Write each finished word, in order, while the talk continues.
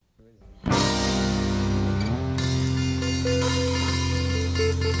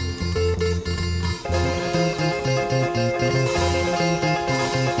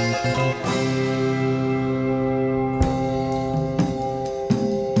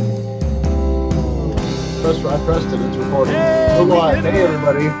I pressed it. It's recording. Hey, Hey,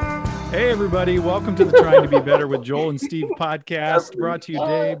 everybody. Hey, everybody. Welcome to the Trying to Be Better with Joel and Steve podcast, brought to you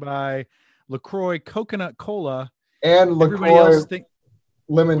today by LaCroix Coconut Cola. And LaCroix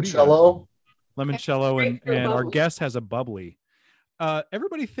Limoncello. Limoncello, and our guest has a bubbly.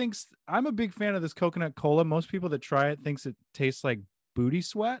 Everybody thinks, I'm a big fan of this coconut cola. Most people that try it thinks it tastes like booty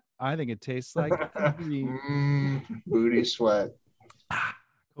sweat. I think it tastes like booty sweat.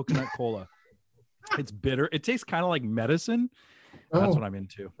 Coconut cola. It's bitter. It tastes kind of like medicine. That's what I'm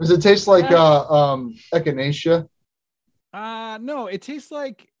into. Does it taste like echinacea? No, it tastes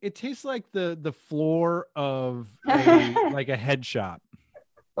like the floor of a head shop.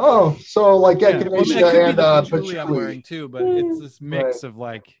 Oh, so like echinacea and patchouli I'm wearing too, but it's this mix of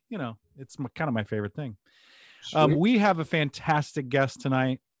it's kind of my favorite thing. We have a fantastic guest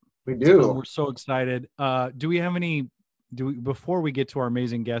tonight. We do. We're so excited. Before we get to our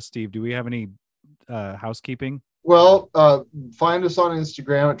amazing guest, Steve, do we have any housekeeping? Well, find us on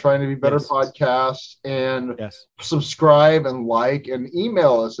Instagram at Trying to Be Better Podcast, and subscribe and like, and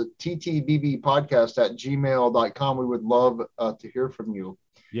email us at ttbbpodcast@gmail.com. We would love to hear from you.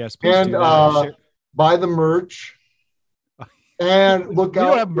 Yes, please and do that. Buy the merch, and look out. We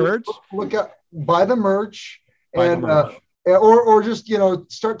don't have merch. Look out, buy the merch, or just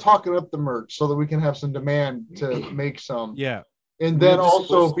start talking up the merch so that we can have some demand to make some. Yeah, and then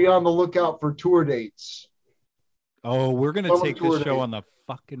also be on the lookout for tour dates. Oh, we're gonna take this show on the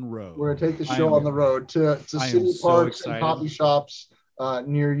fucking road. We're gonna take the show on the road to city parks and coffee shops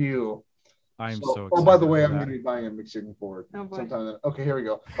near you. I am so excited. Oh, by the way, I'm going to be buying a mixing board sometime. Then. Okay, here we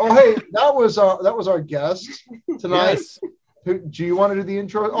go. Oh, hey, that was our guest tonight. Yes. Do you want to do the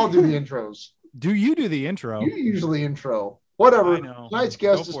intro? I'll do the intros. Do you do the intro? You usually intro. Whatever. Tonight's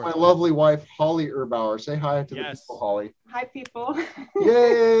guest is my lovely wife, Holly Erbauer. Say hi to the people, Holly. Hi, people.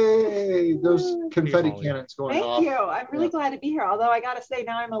 Yay! There's confetti cannons going off. Thank you. I'm really glad to be here. Although I got to say,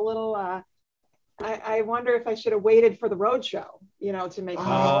 now I'm a little. I wonder if I should have waited for the road show, to make.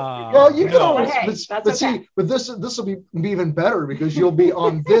 Well, you can always. But see, but this will be even better because you'll be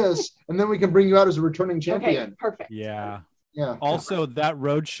on this, and then we can bring you out as a returning champion. Okay, perfect. Yeah. Yeah. Also, that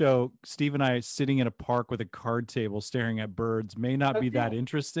road show, Steve and I sitting in a park with a card table staring at birds may not be that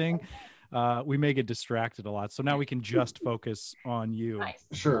interesting. We may get distracted a lot, so now we can just focus on you. Nice.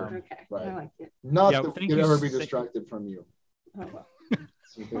 Sure. Okay. Right. I like it. Not that we could ever be distracted from you. Oh, well.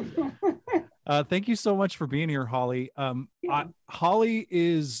 Thank you so much for being here, Holly. Holly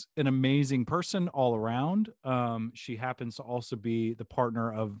is an amazing person all around. She happens to also be the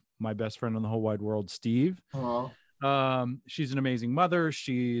partner of my best friend in the whole wide world, Steve. She's an amazing mother.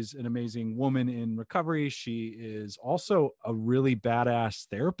 She's an amazing woman in recovery. She is also a really badass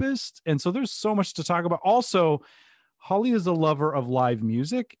therapist. And so there's so much to talk about. Also, Holly is a lover of live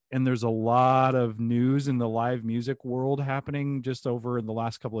music, and there's a lot of news in the live music world happening just over in the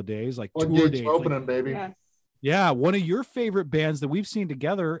last couple of days, like tour dates opening, baby. Yeah, one of your favorite bands that we've seen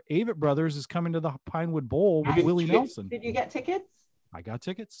together, Avett Brothers, is coming to the Pinewood Bowl with Willie Nelson. Did you get tickets? I got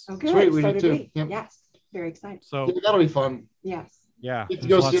tickets. Okay, sweet, we did too. Yep. Yes, very excited. So that'll be fun. Yes. Yeah. Get to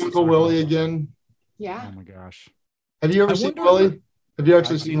go see Uncle Willie again. Yeah. Oh my gosh. Have you ever seen Willie? Have you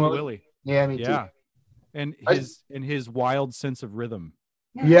actually seen Willie? Yeah, me too. And his wild sense of rhythm.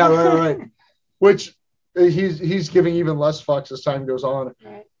 Yeah, right. Which he's giving even less fucks as time goes on.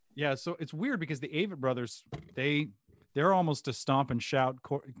 Right. Yeah, so it's weird because the Avett Brothers, they're almost a stomp and shout,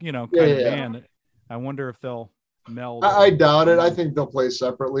 kind of band. I wonder if they'll meld. I doubt it. I think they'll play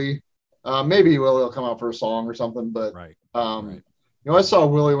separately. Maybe Willie will come out for a song or something. But I saw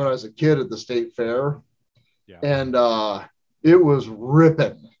Willie when I was a kid at the state fair, and it was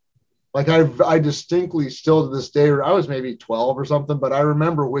ripping. Like I distinctly still to this day, I was maybe 12 or something, but I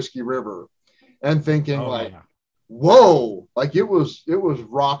remember Whiskey River and thinking whoa, like it was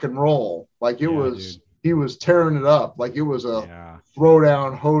rock and roll. Like it was, dude. He was tearing it up. Like it was a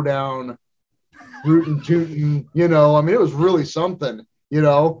throwdown, hoedown, rootin' tootin', I mean, it was really something,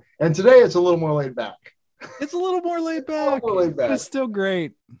 and today it's a little more laid back. It's a little more laid back. But it's still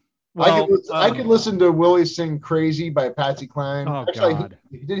great. Well, I could listen to Willie sing "Crazy" by Patsy Cline. Oh, actually, God.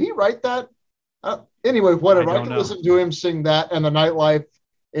 Did he write that? Anyway, whatever. I could listen to him sing that, and "The Nightlife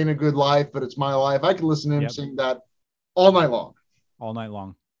Ain't a Good Life, but It's My Life." I could listen to him sing that all night long. All night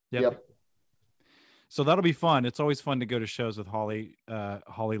long. Yep. So that'll be fun. It's always fun to go to shows with Holly.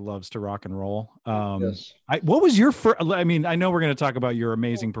 Holly loves to rock and roll. Yes. What was your first? I mean, I know we're going to talk about your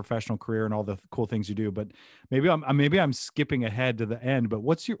amazing professional career and all the cool things you do, but maybe I'm skipping ahead to the end. But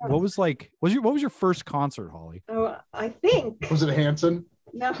what was your first concert, Holly? Oh, I think. Was it Hanson?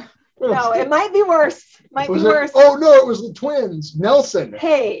 No, it might be worse. Oh no, it was the twins, Nelson.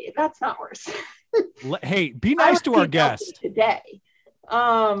 Hey, that's not worse. Hey, be nice to our guest today.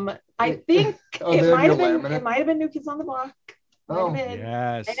 I think it might have been New Kids on the Block. Oh,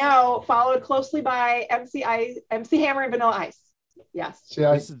 yes. I know, followed closely by MC Hammer and Vanilla Ice. Yes. See,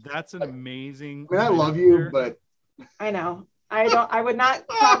 that's an amazing. I love you, but I know. I would not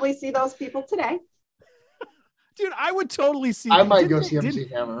probably see those people today. Dude, I would totally see. I might go see MC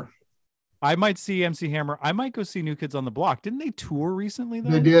Hammer. I might see MC Hammer. I might go see New Kids on the Block. Didn't they tour recently though?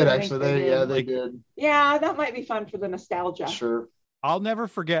 They did actually. They did. Yeah, that might be fun for the nostalgia. Sure. I'll never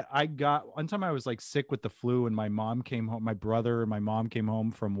forget. One time I was like sick with the flu, and my mom came home. My brother and my mom came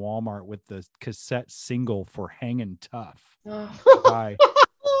home from Walmart with the cassette single for "Hangin' Tough." And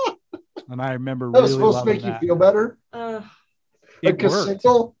I remember that was supposed to make you feel better. It worked.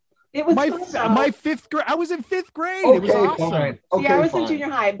 Single? It was my fifth grade. I was in fifth grade. Okay, it was awesome. Fine. Okay, I was in junior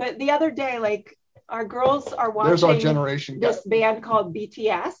high, but the other day, like our girls are watching. There's our generation. This band called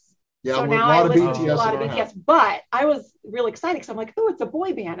BTS. Yeah, so now I listen to a lot of BTS, but I was really excited because I'm like, oh, it's a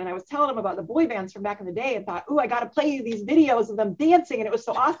boy band. And I was telling them about the boy bands from back in the day and thought, oh, I got to play you these videos of them dancing. And it was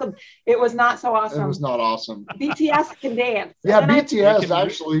so awesome. It was not so awesome. It was not awesome. BTS can dance. Yeah, BTS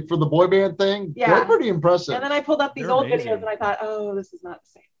actually for the boy band thing, they're pretty impressive. And then I pulled up these old videos and I thought, oh, this is not the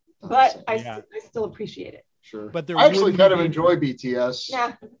same. But I still appreciate it. Sure. But I actually kind of enjoy BTS.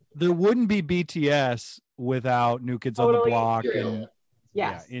 Yeah. There wouldn't be BTS without New Kids on the Block and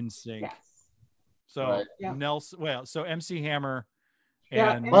NSYNC. Yes. So Nelson, so MC Hammer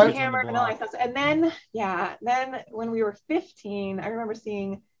and MC Hammer, Vanilla Ice. And then when we were 15, I remember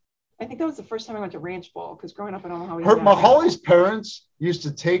seeing, I think that was the first time I went to Ranch Bowl because growing up in Omaha. Holly's parents used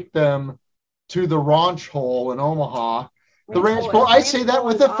to take them to the Ranch Hole in Omaha. The Ranch Bowl. I say that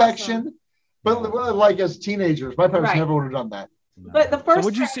with affection, but like as teenagers, my parents never would have done that. But the first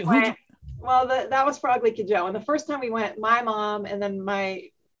that was for Ugly Kid Joe. And the first time we went, my mom and then my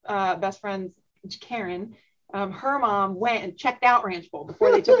best friend's Karen, her mom went and checked out Ranch Bowl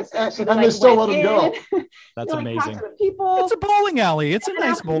before they took us. And they still let them go. That's amazing. It's a bowling alley. It's a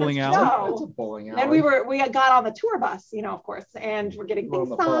nice bowling alley. It's a bowling alley. Then we got on the tour bus, of course, and we're getting things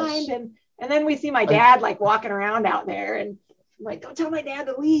signed, and then we see my dad like walking around out there, and I'm like, don't tell my dad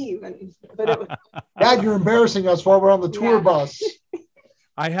to leave. But it was, Dad, you're embarrassing us while we're on the tour bus.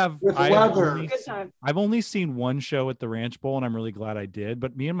 I've only seen one show at the Ranch Bowl, and I'm really glad I did.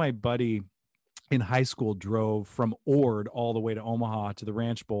 But me and my buddy in high school drove from Ord all the way to Omaha to the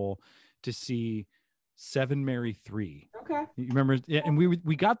Ranch Bowl to see Seven Mary 3. Okay. You remember? Yeah, and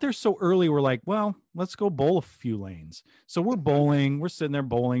we got there so early. We're like, well, let's go bowl a few lanes. So we're bowling. We're sitting there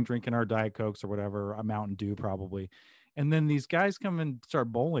bowling, drinking our Diet Cokes or whatever, a Mountain Dew probably. And then these guys come and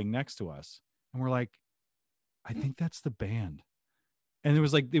start bowling next to us. And we're like, I think that's the band. And it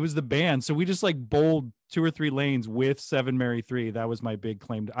was the band. So we just like bowled 2 or 3 lanes with Seven Mary 3. That was my big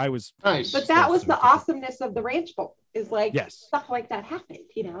claim. I was nice. But that was the awesomeness of the Ranch Bowl is like stuff like that happened,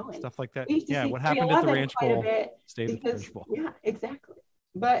 and stuff like that. Yeah. What happened at the Ranch Bowl stayed at the Ranch Bowl. Yeah, exactly.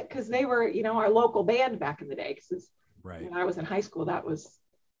 But because they were, our local band back in the day. Because when I was in high school,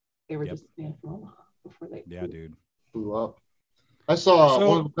 they were just a band from Omaha before they dude. Blew up. I saw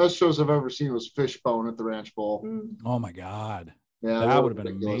one of the best shows I've ever seen was Fishbone at the Ranch Bowl. Oh my God. Yeah, that would have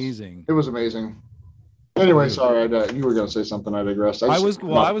been amazing. It was amazing. Anyway, sorry, you were going to say something. I digressed. I was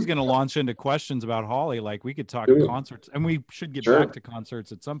going to launch into questions about Holly. Like we could talk concerts, and we should get back to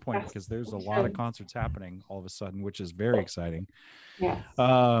concerts at some point because there's a lot of concerts happening all of a sudden, which is very exciting. Yeah.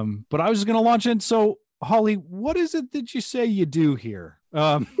 But I was just going to launch in. So, Holly, what is it that you say you do here?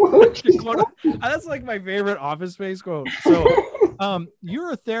 That's like my favorite Office Space quote. So,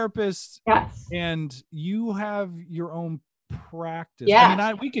 you're a therapist, and you have your own practice.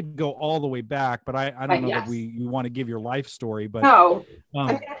 We could go all the way back, but I don't know that you want to give your life story, but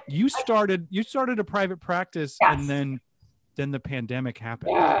you started a private practice and then the pandemic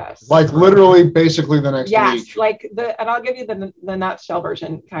happened. Like literally basically the next week. And I'll give you the nutshell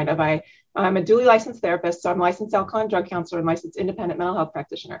version kind of. I'm a duly licensed therapist, so I'm licensed alcohol and drug counselor and licensed independent mental health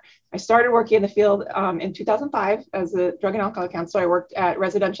practitioner. I started working in the field in 2005 as a drug and alcohol counselor. I worked at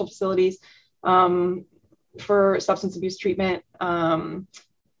residential facilities for substance abuse treatment,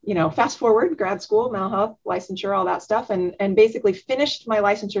 fast forward, grad school, mental health, licensure, all that stuff, and basically finished my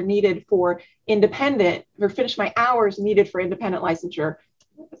licensure needed for finished my hours needed for independent licensure.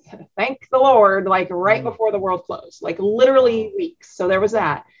 Thank the Lord, right before the world closed, literally weeks. So there was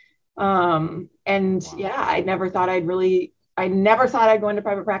that. I never thought I'd go into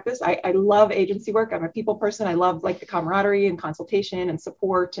private practice. I love agency work. I'm a people person. I love the camaraderie and consultation and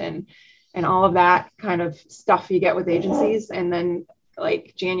support and all of that kind of stuff you get with agencies. And then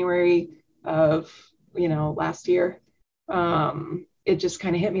January of, last year, it just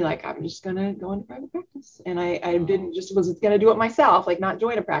kind of hit me like, I'm just going to go into private practice. And I didn't just was going to do it myself, like not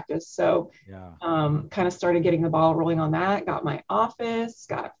join a practice. So kind of started getting the ball rolling on that, got my office,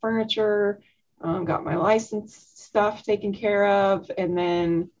 got furniture, got my license stuff taken care of. And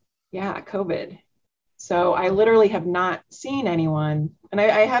then, COVID. So I literally have not seen anyone, and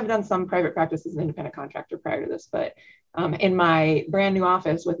I have done some private practice as an independent contractor prior to this, but in my brand new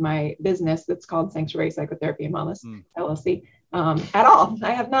office with my business that's called Sanctuary Psychotherapy and Wellness, LLC, at all.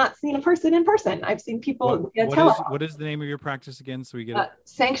 I have not seen a person in person. I've seen people. What is the name of your practice again? So we get it.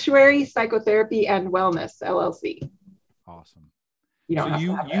 Sanctuary Psychotherapy and Wellness, LLC. Awesome. So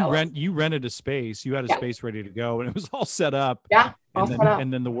you rented a space, you had a space ready to go, and it was all set up. Yeah.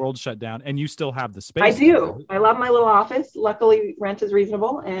 And then the world shut down, and you still have the space. I do. I love my little office. Luckily, rent is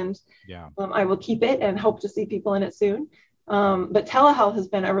reasonable, and I will keep it and hope to see people in it soon. But telehealth has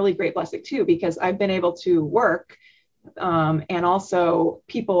been a really great blessing too, because I've been able to work, and also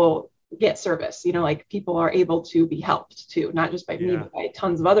people get service. Like people are able to be helped too, not just by me, but by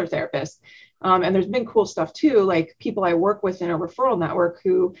tons of other therapists. And there's been cool stuff too, like people I work with in a referral network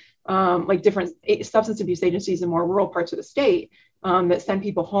who, like different substance abuse agencies in more rural parts of the state, that send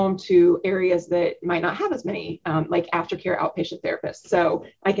people home to areas that might not have as many, like aftercare outpatient therapists. So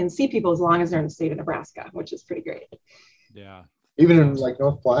I can see people as long as they're in the state of Nebraska, which is pretty great. Yeah. Even in like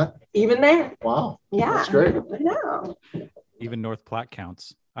North Platte? Even there. Wow. Yeah. That's great. I know. Even North Platte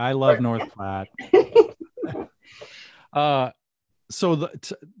counts. I love North Platte. I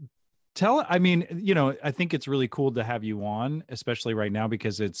think it's really cool to have you on, especially right now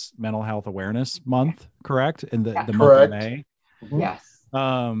because it's Mental Health Awareness Month, correct? In the month of May. Yes.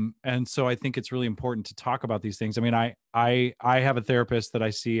 And so I think it's really important to talk about these things. I mean, I have a therapist that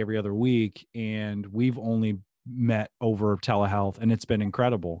I see every other week, and we've only met over telehealth, and it's been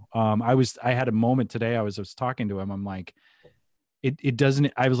incredible. I had a moment today. I was talking to him. I'm like, it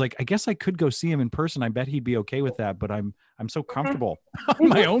doesn't, I was like, I guess I could go see him in person. I bet he'd be okay with that, but I'm so comfortable on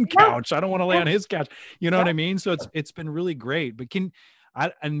my own couch. I don't want to lay on his couch. You know what I mean? So it's been really great, but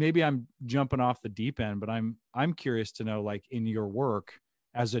and maybe I'm jumping off the deep end, but I'm curious to know, like in your work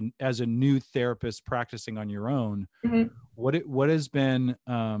as a new therapist practicing on your own, what has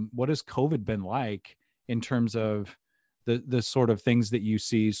COVID been like in terms of the sort of things that you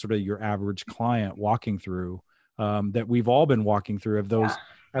see sort of your average client walking through, that we've all been walking through? Of those,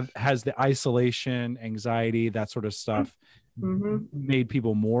 has the isolation, anxiety, that sort of stuff made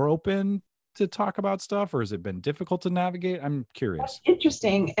people more open to talk about stuff, or has it been difficult to navigate? I'm curious. That's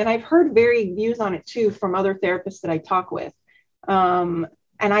interesting. And I've heard varied views on it too from other therapists that I talk with. And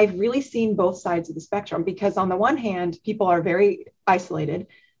I've really seen both sides of the spectrum, because on the one hand, people are very isolated.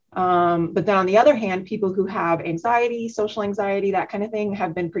 But then on the other hand, people who have anxiety, social anxiety, that kind of thing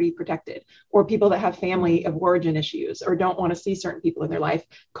have been pretty protected, or people that have family of origin issues or don't want to see certain people in their life.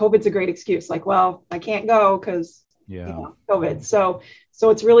 COVID's a great excuse. Like, well, I can't go because COVID. So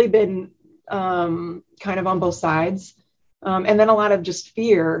it's really been kind of on both sides. And then a lot of just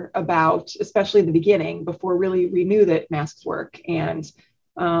fear about, especially the beginning, before really we knew that masks work, and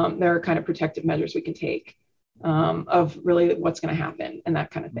there are kind of protective measures we can take, of really what's going to happen and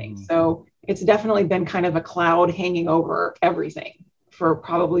that kind of thing. So it's definitely been kind of a cloud hanging over everything for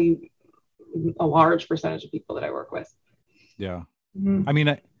probably a large percentage of people that I work with. Yeah. I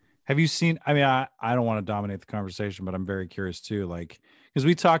mean, have you seen, I don't want to dominate the conversation, but I'm very curious too, like, because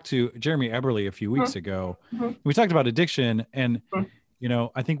we talked to Jeremy Eberly a few weeks ago. We talked about addiction, and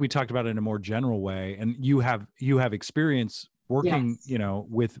I think we talked about it in a more general way, and you have experience working,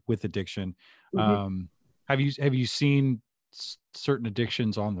 with addiction. Have you seen certain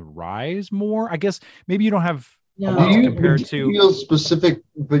addictions on the rise more? I guess maybe you don't have a lot compared to feel specific,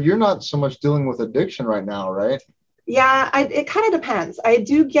 but you're not so much dealing with addiction right now, right? Yeah, it kind of depends.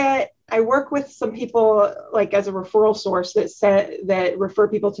 I work with some people like as a referral source that refer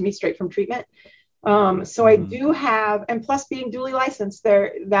people to me straight from treatment. So I do have, and plus being duly licensed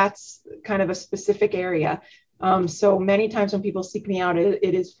there, that's kind of a specific area. So many times when people seek me out, it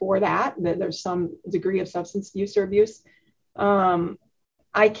is for that there's some degree of substance use or abuse.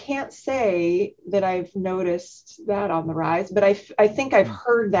 I can't say that I've noticed that on the rise, but I think I've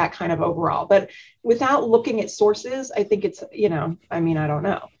heard that kind of overall, but without looking at sources, I think it's, I don't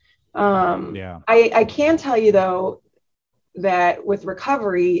know. I can tell you though, that with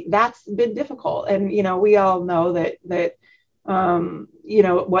recovery, that's been difficult. And, we all know that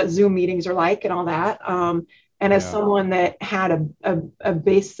what Zoom meetings are like and all that. And as someone that had a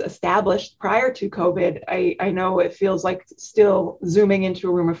base established prior to COVID, I know it feels like still Zooming into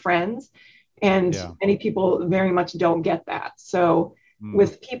a room of friends, and many people very much don't get that. So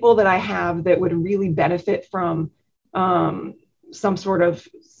with people that I have that would really benefit from, some sort of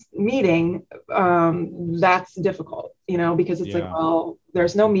meeting, that's difficult, because it's like, well,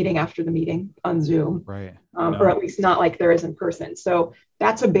 there's no meeting after the meeting on Zoom, right? Or at least not like there is in person. So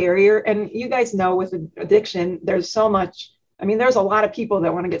that's a barrier. And you guys know with addiction, there's so much. I mean, there's a lot of people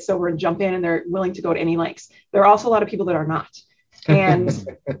that want to get sober and jump in and they're willing to go to any lengths. There are also a lot of people that are not. And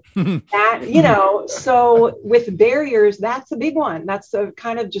that, so with barriers, that's a big one. That's a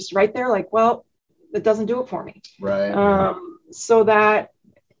kind of just right there, like, well, it doesn't do it for me. Right. So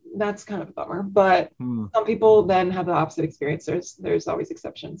that's kind of a bummer, but some people then have the opposite experience. There's always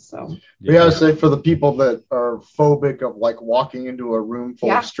exceptions. So I say for the people that are phobic of like walking into a room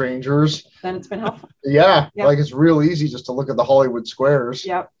full of strangers, then it's been helpful. Like it's real easy just to look at the Hollywood Squares.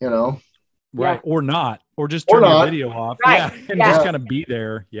 Right. Or not, or just turn the video off. And just kind of be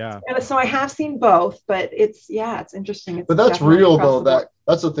there. And so I have seen both, but it's interesting. But that's real though.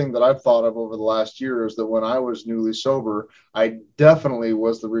 That's the thing that I've thought of over the last year is that when I was newly sober, I definitely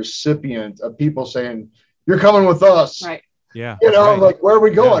was the recipient of people saying, "You're coming with us." Right. Yeah. Like, where are we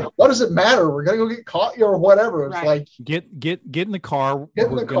going? What does it matter? We're gonna go get coffee or whatever. It's like get in the car.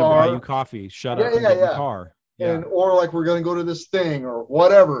 We're gonna buy you coffee. Shut up and get in the car. And or like we're gonna go to this thing or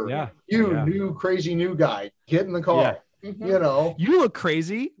whatever. New crazy new guy, get in the car. You look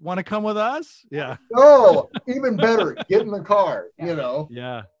crazy. Want to come with us? No, even better, get in the car.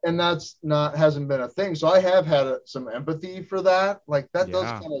 And that's hasn't been a thing. So I have had some empathy for that. Like that does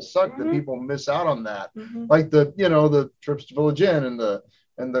kind of suck that people miss out on that. Like the trips to Village Inn and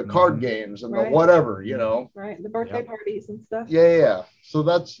the card games and the whatever, Right. The birthday parties and stuff. Yeah. So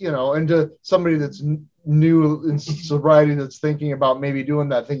that's, and to somebody that's new in sobriety that's thinking about maybe doing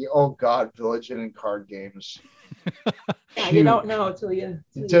that, thinking, oh God, Village Inn and card games. You don't know until you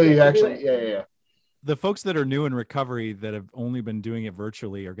actually, The folks that are new in recovery that have only been doing it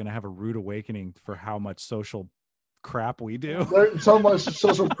virtually are going to have a rude awakening for how much social crap we do. There's so much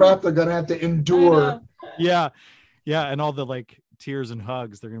social crap they're going to have to endure. Yeah. And all the like tears and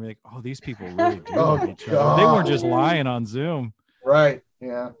hugs. They're going to be like, oh, these people really do love each other. They weren't just lying on Zoom. Right.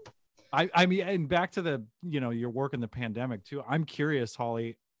 Yeah. I mean, and back to the, your work in the pandemic too. I'm curious,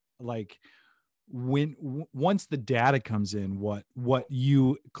 Holly, like once the data comes in, what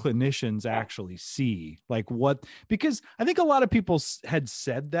you clinicians actually see, like because I think a lot of people had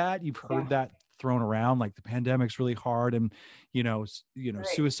said that, you've heard that thrown around, like the pandemic's really hard and,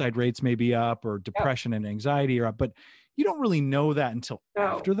 suicide rates may be up or depression and anxiety are up, but you don't really know that until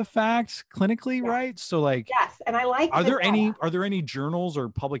after the fact clinically, right? So like, and I like, are there any journals or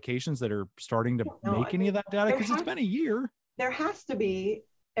publications that are starting to make any of that data? Because it's been a year. There has to be.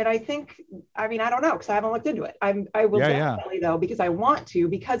 And I think, I don't know, because I haven't looked into it. I will definitely though, because I want to,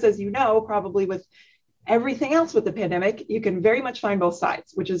 because as you know, probably with everything else with the pandemic, you can very much find both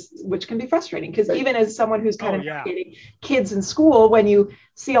sides, which can be frustrating. Because even as someone who's kind of navigating kids in school, when you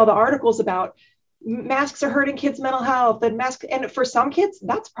see all the articles about masks are hurting kids' mental health and for some kids,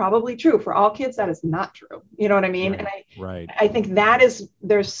 that's probably true. For all kids, that is not true. You know what I mean? Right. And I think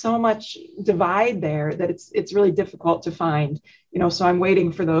there's so much divide there that it's really difficult to find, so I'm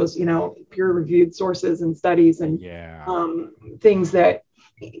waiting for those, peer-reviewed sources and studies and things that,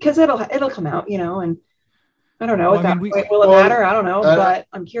 because it'll come out, and I don't know, at that point, will it matter? I don't know, but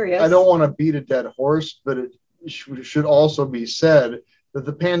I'm curious. I don't want to beat a dead horse, but it should also be said that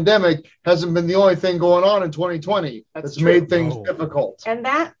the pandemic hasn't been the only thing going on in 2020 that's made things difficult. And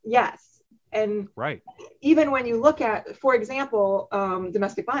that, yes. And even when you look at, for example,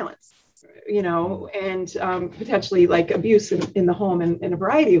 domestic violence, and potentially like abuse in the home in a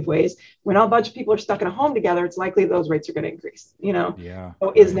variety of ways, when a bunch of people are stuck in a home together, it's likely those rates are going to increase,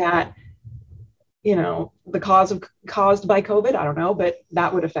 So is that, the caused by COVID? I don't know, but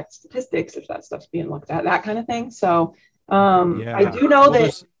that would affect statistics if that stuff's being looked at, that kind of thing. So I do know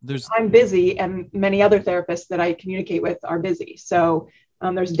that I'm busy and many other therapists that I communicate with are busy. So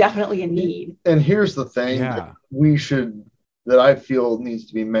there's definitely a need. And here's the thing that I feel needs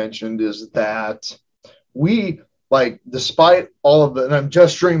to be mentioned is that we, like, despite all of and I'm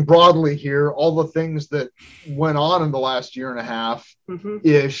gesturing broadly here, all the things that went on in the last year and a half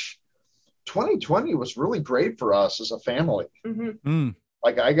ish, 2020 was really great for us as a family.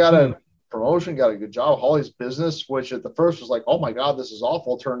 Like I got a promotion, got a good job. Holly's business, which at the first was like, oh my God, this is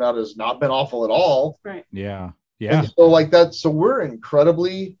awful, turned out has not been awful at all. Right. Yeah. And so like that, so we're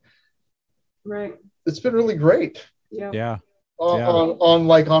incredibly it's been really great.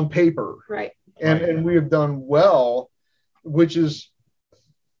 On paper. Right. And we have done well, which is,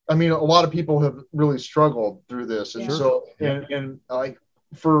 a lot of people have really struggled through this. And and like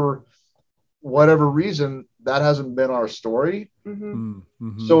for whatever reason, that hasn't been our story.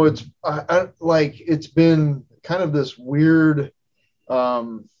 So it's it's been kind of this weird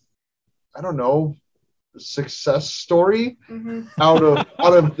I don't know, success story out of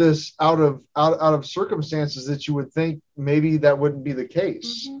circumstances that you would think maybe that wouldn't be the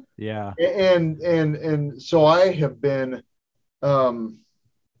case. Yeah. And so I have been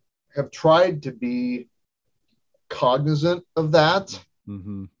have tried to be cognizant of that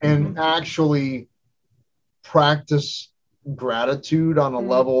and actually practice gratitude on a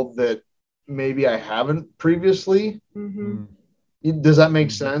level that maybe I haven't previously. Does that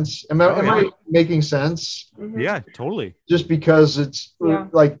make sense? Am I making sense? Yeah, totally. Just because it's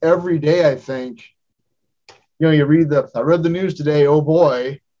like every day I think, you know, I read the news today, oh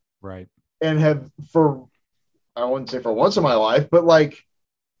boy. Right. And have I wouldn't say for once in my life, but like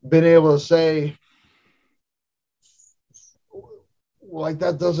been able to say, like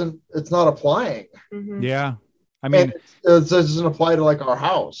it's not applying. Yeah. I mean, it doesn't apply to like our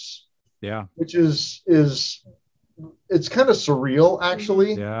house. Yeah. Which is it's kind of surreal,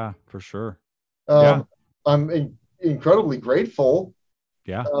 actually. Yeah, for sure. I'm incredibly grateful.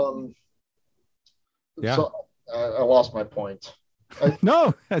 Yeah. So I lost my point.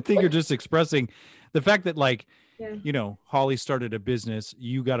 No, I think you're just expressing the fact that, like, you know, Holly started a business,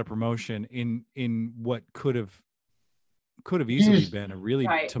 you got a promotion in what could have easily been a really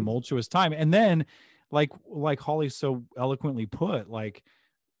tumultuous time. And then like Holly so eloquently put, like,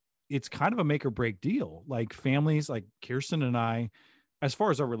 it's kind of a make or break deal. Like families like Kirsten and I, as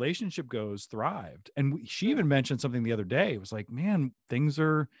far as our relationship goes, thrived. And she even mentioned something the other day. It was like, man, things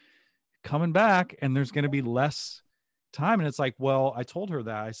are coming back and there's going to be less time. And it's like, well, I told her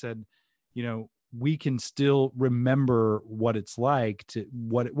that. I said, you know, we can still remember what it's like to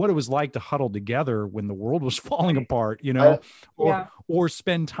what it was like to huddle together when the world was falling apart, you know, or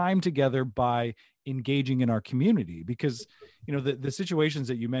spend time together by engaging in our community. Because, you know, the situations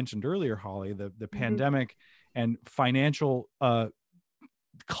that you mentioned earlier, Holly, the pandemic and financial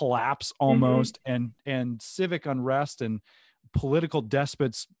collapse almost, and civic unrest and political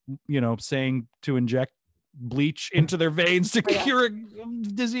despots, you know, saying to inject bleach into their veins to cure a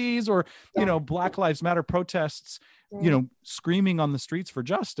disease, or, you know, Black Lives Matter protests, you know, screaming on the streets for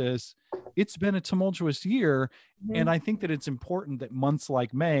justice. It's been a tumultuous year. And I think that it's important that months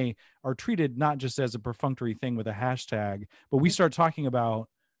like May are treated not just as a perfunctory thing with a hashtag, but we start talking about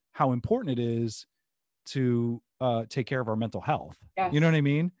how important it is to take care of our mental health. You know what I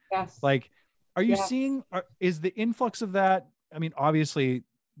mean? Like, are you seeing, is the influx of that? I mean, obviously,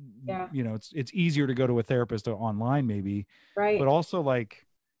 you know, it's easier to go to a therapist or online maybe, but also, like,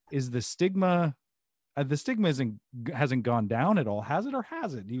 is the stigma hasn't gone down at all, has it, or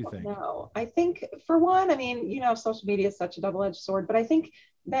has it, do you think? No, I think for one, I mean, you know, social media is such a double-edged sword, but I think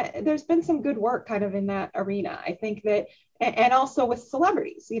that there's been some good work kind of in that arena. I think that, and also with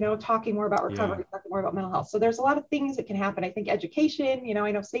celebrities, you know, talking more about recovery, talking more about mental health. So there's a lot of things that can happen. I think education, you know,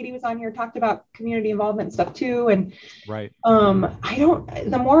 I know Sadie was on here, talked about community involvement and stuff too. And the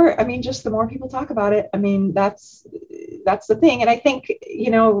more people talk about it, I mean, that's the thing. And I think,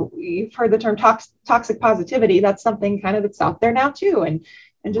 you know, you've heard the term toxic positivity. That's something kind of that's out there now too. And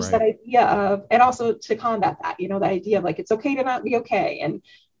just that idea of, and also to combat that, you know, the idea of like, it's okay to not be okay. And,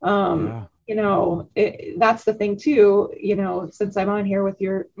 you know, that's the thing too, you know, since I'm on here with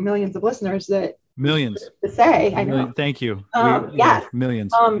your millions of listeners, that millions to say, I know. Thank you.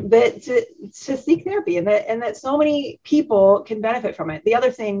 Millions. That to seek therapy, and that so many people can benefit from it. The other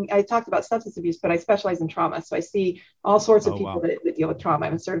thing, I talked about substance abuse, but I specialize in trauma. So I see all sorts of people that deal with trauma.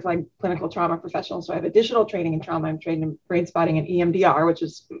 I'm a certified clinical trauma professional. So I have additional training in trauma. I'm trained in brain spotting and EMDR, which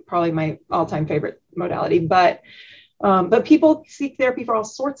is probably my all-time favorite modality. But people seek therapy for all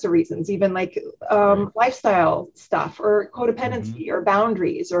sorts of reasons, even like lifestyle stuff, or codependency, or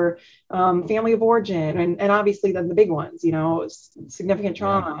boundaries, or family of origin, and obviously then the big ones, you know, significant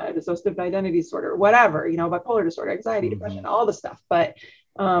trauma, dissociative identity disorder, whatever, you know, bipolar disorder, anxiety, depression, all the stuff. But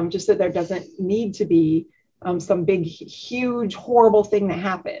just that there doesn't need to be some big, huge, horrible thing that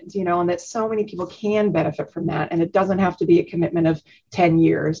happens, you know, and that so many people can benefit from that. And it doesn't have to be a commitment of 10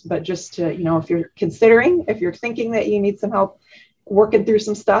 years, but just to, you know, if you're thinking that you need some help working through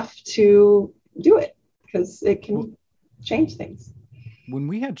some stuff, to do it, because it can change things. When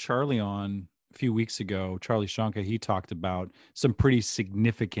we had Charlie on a few weeks ago, Charlie Shanka, he talked about some pretty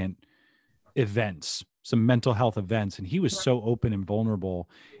significant events, some mental health events, and he was so open and vulnerable.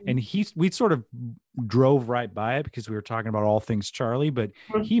 And we sort of drove right by it because we were talking about all things Charlie, but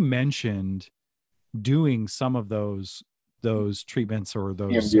he mentioned doing some of those treatments, or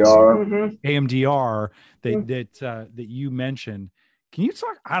those AMDR that you mentioned. Can you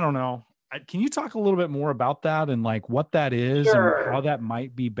talk, I don't know, can you talk a little bit more about that, and like what that is and how that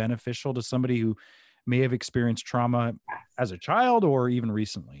might be beneficial to somebody who may have experienced trauma as a child or even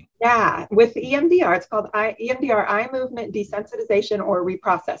recently. Yeah, with EMDR, it's called EMDR, eye movement desensitization or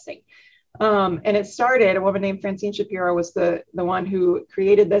reprocessing. And it started, a woman named Francine Shapiro was the one who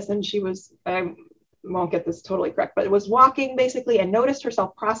created this. And she was, I won't get this totally correct, but it was walking basically and noticed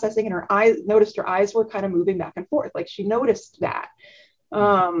herself processing, and noticed her eyes were kind of moving back and forth. Like she noticed that.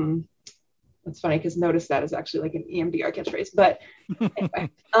 That's funny because notice that is actually like an EMDR catchphrase, but anyway.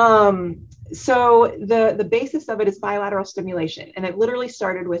 So the basis of it is bilateral stimulation. And it literally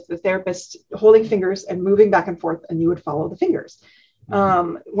started with the therapist holding fingers and moving back and forth, and you would follow the fingers.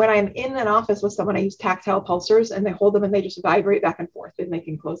 When I'm in an office with someone, I use tactile pulsers, and they hold them and they just vibrate back and forth and they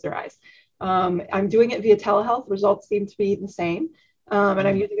can close their eyes. I'm doing it via telehealth. Results seem to be the same. And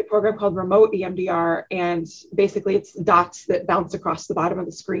I'm using a program called Remote EMDR. And basically it's dots that bounce across the bottom of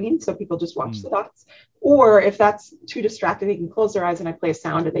the screen. So people just watch the dots. Or if that's too distracting, they can close their eyes and I play a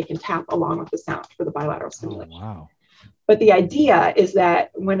sound and they can tap along with the sound for the bilateral stimulation. Oh, wow. But the idea is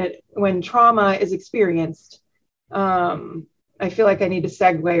that when trauma is experienced, I feel like I need to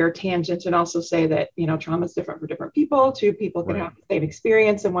segue or tangent and also say that, trauma is different for different people. Two people can have the same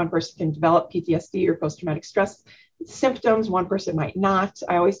experience, and one person can develop PTSD or post-traumatic stress symptoms. One person might not.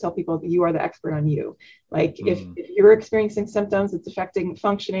 I always tell people that you are the expert on you. Like if you're experiencing symptoms, it's affecting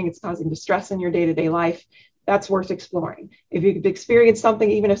functioning, it's causing distress in your day-to-day life, that's worth exploring. If you've experienced something,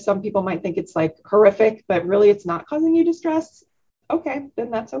 even if some people might think it's like horrific, but really it's not causing you distress, okay,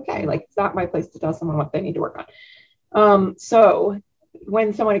 then that's okay. Like it's not my place to tell someone what they need to work on. So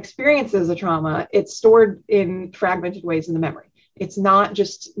when someone experiences a trauma, it's stored in fragmented ways in the memory. It's not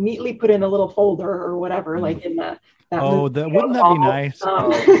just neatly put in a little folder or whatever, like in wouldn't that be nice?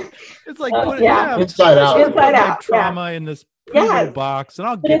 It's like inside out. Inside out. Trauma in this box, and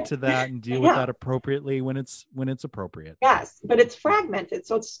I'll get to that and deal with that appropriately when it's appropriate. Yes, but it's fragmented,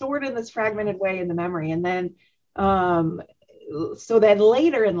 so it's stored in this fragmented way in the memory, and then so then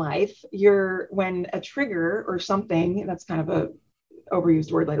later in life, when a trigger or something, that's kind of a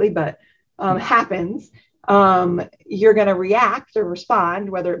overused word lately, but happens, you're going to react or respond,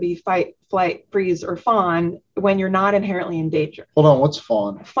 whether it be fight, flight, freeze, or fawn, when you're not inherently in danger. Hold on, what's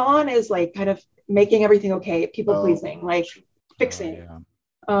fawn? Fawn is like kind of making everything okay, people pleasing, like fixing.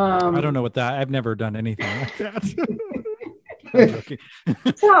 I don't know what that, I've never done anything like that. I'm joking.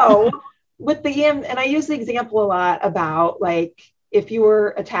 So with the and I use the example a lot about like if you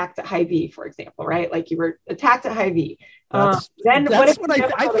were attacked at Hy-Vee, for example, right? Like you were attacked at Hy-Vee. Then that's what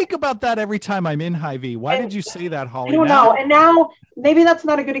I think about that every time I'm in Hy-Vee. Why did you say that, Holly? I don't know. And now maybe that's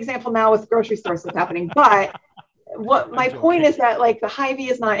not a good example now with grocery stores that's happening. But what my point is that like the Hy-Vee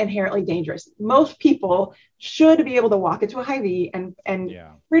is not inherently dangerous. Most people should be able to walk into a Hy-Vee and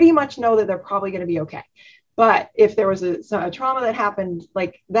pretty much know that they're probably going to be okay. But if there was a trauma that happened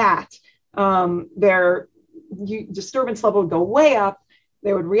like that, their disturbance level would go way up.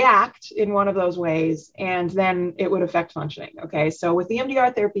 They would react in one of those ways, and then it would affect functioning. Okay. So with the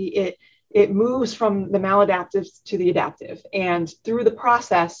EMDR therapy, it moves from the maladaptive to the adaptive. And through the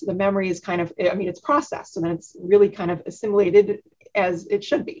process, the memory is it's processed. And then it's really kind of assimilated as it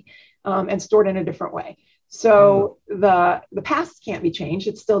should be, and stored in a different way. So the past can't be changed.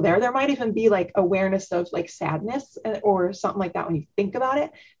 It's still there. There might even be like awareness of like sadness or something like that when you think about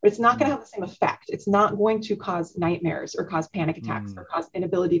it, but it's not going to have the same effect. It's not going to cause nightmares or cause panic attacks or cause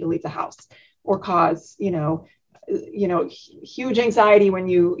inability to leave the house or cause, huge anxiety when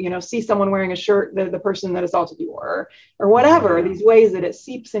you see someone wearing a shirt, the person that assaulted you or whatever, these ways that it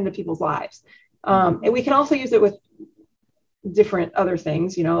seeps into people's lives. And we can also use it with different other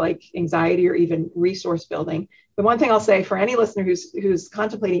things, like anxiety or even resource building. The one thing I'll say for any listener who's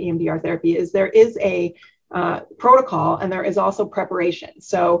contemplating EMDR therapy is there is a protocol and there is also preparation.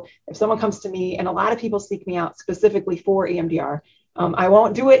 So if someone comes to me, and a lot of people seek me out specifically for EMDR, I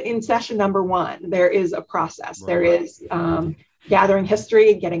won't do it in session number one. There is a process. Right. There is gathering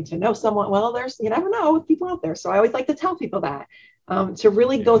history, getting to know someone. Well, you never know with people out there. So I always like to tell people that. To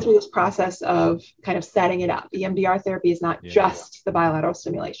really go through this process of kind of setting it up. EMDR therapy is not just the bilateral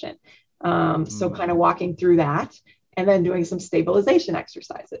stimulation. So kind of walking through that and then doing some stabilization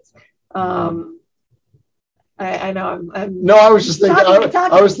exercises. I know I'm no, I was just thinking,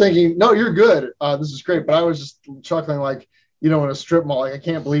 I was thinking, no, you're good. This is great. But I was just chuckling like, in a strip mall, like, I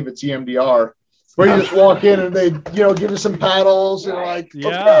can't believe it's EMDR where you just walk in and they, give you some paddles and like,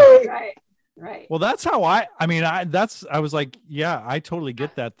 okay. Right. Well, that's how I was like, yeah, I totally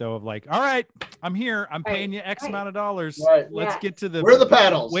get that though. Of like, all right, I'm here. I'm paying you X amount of dollars. Right. Let's get to where are the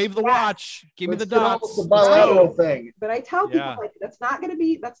paddles? Wave the watch. Give me the dots. The bilateral thing. But I tell people like that's not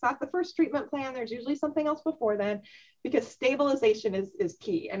the first treatment plan. There's usually something else before then. because stabilization is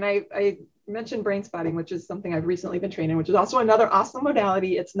key. And I mentioned brain spotting, which is something I've recently been trained in, which is also another awesome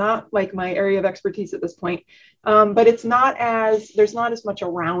modality. It's not like my area of expertise at this point, but there's not as much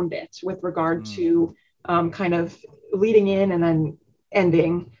around it with regard to kind of leading in and then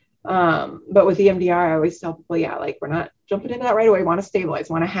ending. But with EMDR, I always tell people, like we're not jumping into that right away. We want to stabilize,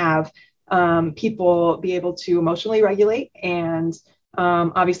 want to have people be able to emotionally regulate and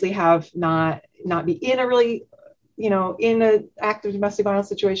obviously have not be in a really, in an active domestic violence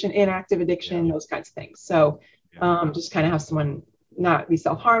situation, in active addiction, those kinds of things. So just kind of have someone not be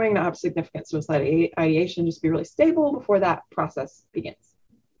self-harming, not have significant suicide ideation, just be really stable before that process begins.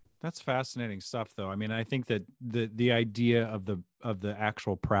 That's fascinating stuff, though. I mean, I think that the idea of the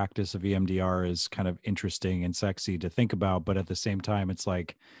actual practice of EMDR is kind of interesting and sexy to think about, but at the same time, it's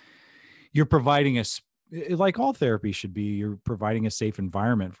like you're providing like all therapy should be, you're providing a safe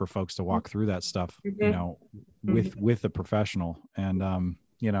environment for folks to walk through that stuff, with a professional. And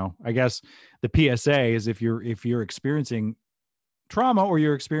I guess the PSA is if you're experiencing trauma or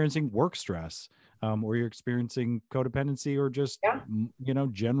you're experiencing work stress, or you're experiencing codependency or just,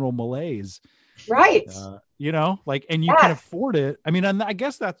 general malaise. Right. And you can afford it. I mean, I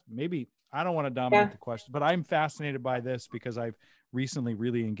guess that's maybe, I don't want to dominate the question, but I'm fascinated by this because I've recently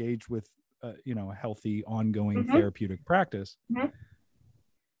really engaged with, a healthy ongoing therapeutic practice.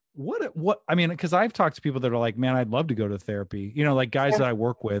 What, I mean, because I've talked to people that are like, man, I'd love to go to therapy, like guys that I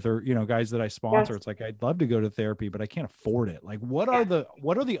work with or, guys that I sponsor. It's like, I'd love to go to therapy, but I can't afford it. Like, what are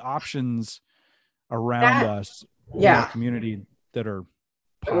the options around us in our community that are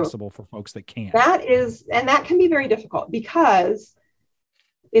possible for folks that can't? And that can be very difficult because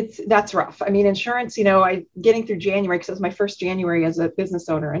that's rough. I mean, insurance, getting through January, because it was my first January as a business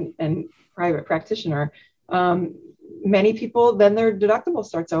owner and private practitioner. Many people, then their deductible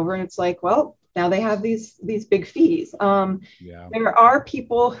starts over and it's like, well, now they have these big fees. There are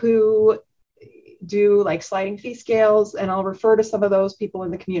people who do like sliding fee scales, and I'll refer to some of those people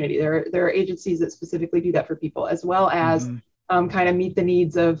in the community. There are agencies that specifically do that for people, as well as kind of meet the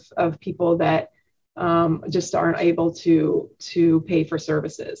needs of people that just aren't able to pay for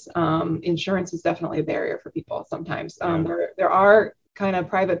services. Insurance is definitely a barrier for people sometimes. There are kind of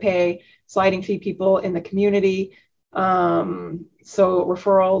private pay sliding fee people in the community. So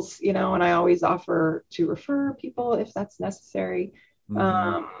referrals, and I always offer to refer people if that's necessary.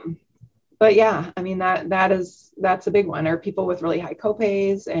 But yeah, I mean, that's a big one, or people with really high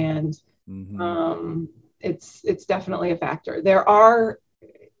copays, and it's definitely a factor. There are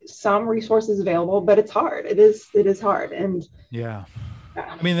some resources available, but it's hard. It is hard. And I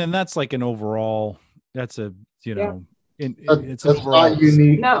mean, then that's like an overall, that's a, it's not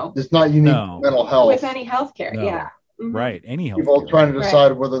unique. No, it's not unique to mental health with any healthcare. Right. Any healthcare. People trying to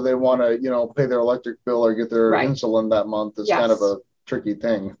decide whether they want to, pay their electric bill or get their insulin that month is kind of a tricky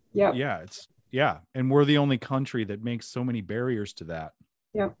thing. And we're the only country that makes so many barriers to that.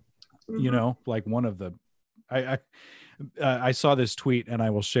 Like one of the, I saw this tweet and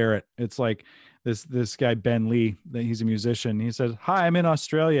I will share it. It's like this guy, Ben Lee, he's a musician. He says, "Hi, I'm in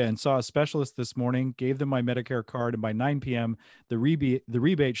Australia and saw a specialist this morning, gave them my Medicare card, and by 9 p.m. the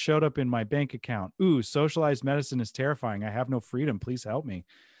rebate showed up in my bank account. Ooh, socialized medicine is terrifying. I have no freedom. Please help me."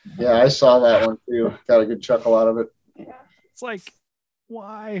 Yeah, I saw that one too. Got a good chuckle out of it. It's like,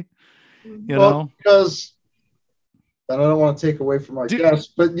 why? Because I don't want to take away from our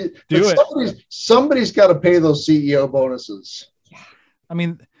guests, but somebody's got to pay those CEO bonuses. I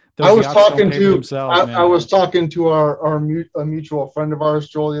mean, I was talking to our mutual friend of ours,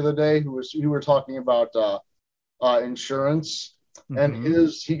 Joel, the other day, who were talking about insurance, and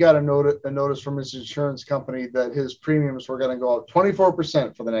he got a notice from his insurance company that his premiums were going to go up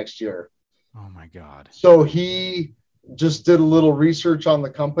 24% for the next year. Oh my God! So he just did a little research on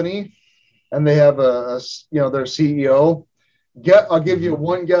the company, and they have their CEO. I'll give you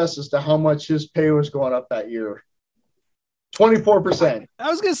one guess as to how much his pay was going up that year. 24%. I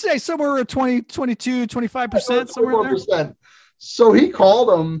was going to say somewhere at 20, 22, 25%, somewhere there. So he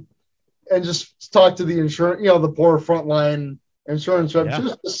called him and just talked to the insurance, the poor frontline insurance rep,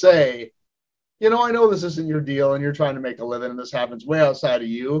 just to say, I know this isn't your deal and you're trying to make a living and this happens way outside of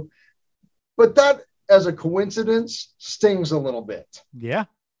you, but that as a coincidence stings a little bit. Yeah.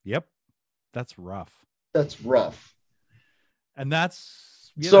 Yep. That's rough. And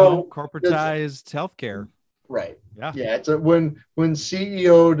that's, corporatized healthcare. Right. Yeah. Yeah. It's when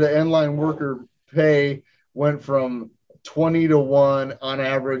CEO to end-line worker pay went from 20 to 1 on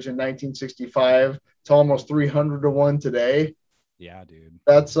average in 1965 to almost 300 to 1 today. Yeah, dude.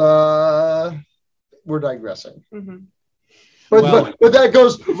 That's we're digressing. But that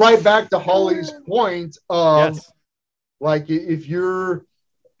goes right back to Holly's point of Like if you're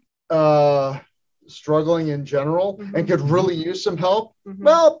struggling in general and could really use some help,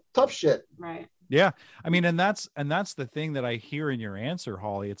 well, tough shit. Right. Yeah. I mean, and that's the thing that I hear in your answer,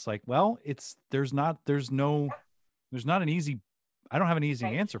 Holly. It's like, well, there's not an easy, I don't have an easy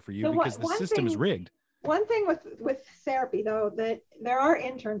answer for you because the system is rigged. One thing with therapy, though, that there are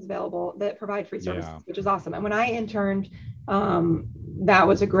interns available that provide free services, which is awesome. And when I interned, that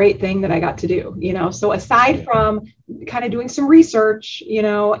was a great thing that I got to do, so aside from kind of doing some research,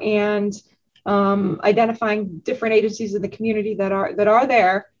 and identifying different agencies in the community that are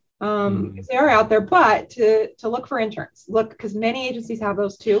there, because they are out there, but to look for interns, because many agencies have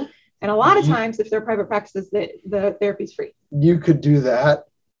those too. And a lot of times, if they're private practices, the therapy is free. You could do that,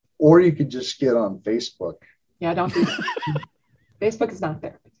 or you could just get on Facebook. Yeah, don't do that. Facebook is not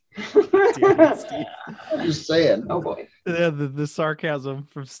therapy. I'm just saying. Oh boy. Yeah, the sarcasm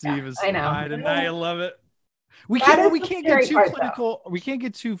from Steve is I know. I love it. We can't get too clinical. We can't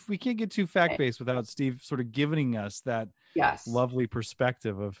get too fact-based without Steve sort of giving us that lovely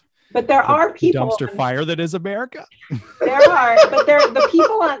perspective of. But there are people dumpster fire that is America. There are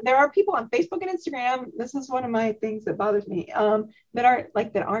people on Facebook and Instagram. This is one of my things that bothers me. That aren't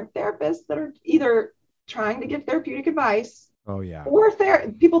therapists, that are either trying to give therapeutic advice. Oh yeah. Or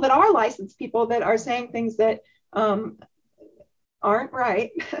people that are licensed, people that are saying things that aren't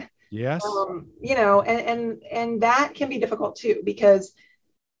right. Yes. And that can be difficult too, because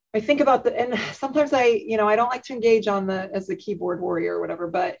I think about and sometimes I don't like to engage as the keyboard warrior or whatever,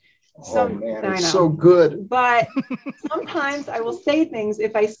 but it's so good. But sometimes I will say things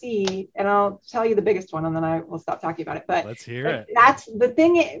if I see, and I'll tell you the biggest one and then I will stop talking about it. But let's hear it. That's the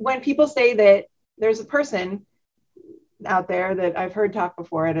thing, when people say that there's a person out there that I've heard talk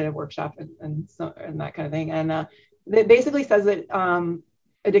before at a workshop and that kind of thing. And that basically says that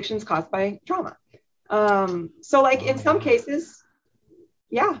addiction is caused by trauma. So in some cases,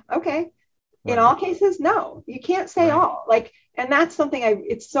 yeah, okay. In all cases, no, you can't say all. And that's something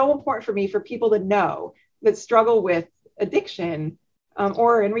it's so important for me, for people to know that struggle with addiction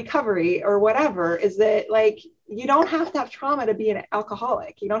or in recovery or whatever, is that you don't have to have trauma to be an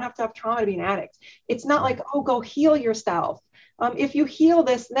alcoholic. You don't have to have trauma to be an addict. It's not like, oh, go heal yourself. If you heal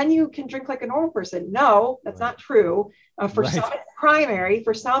this, then you can drink like a normal person. No, that's not true. For some, it's primary.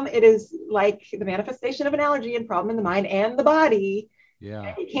 For some, it is like the manifestation of an allergy and problem in the mind and the body.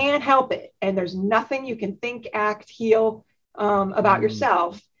 Yeah. You can't help it. And there's nothing you can think, act, heal about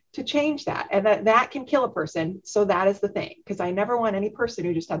yourself to change that. And that can kill a person. So that is the thing. Because I never want any person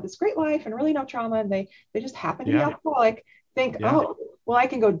who just had this great life and really no trauma and they just happen to be alcoholic think, oh, well, I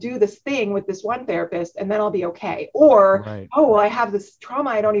can go do this thing with this one therapist and then I'll be okay. Or, oh, well, I have this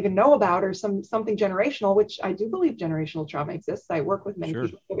trauma I don't even know about, or something generational, which I do believe generational trauma exists. I work with many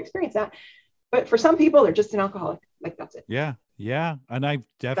people who have experienced that. But for some people, they're just an alcoholic. That's it. Yeah. Yeah. And I've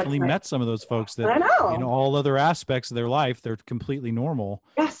definitely met some of those folks that, I know. All other aspects of their life, they're completely normal.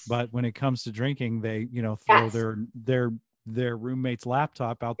 Yes. But when it comes to drinking, they, throw their roommate's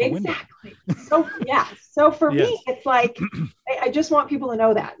laptop out the window. So, So for me, it's like, I just want people to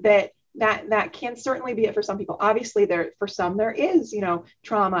know that can certainly be it for some people. Obviously for some, there is,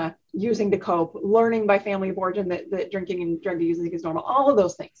 trauma, using to cope, learning by family of origin that drinking and drug using is normal. All of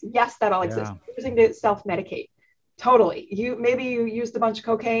those things. Yes, that all exists. Using to self-medicate. Totally. Maybe you used a bunch of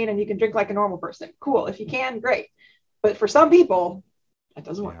cocaine and you can drink like a normal person. Cool. If you can, great. But for some people, that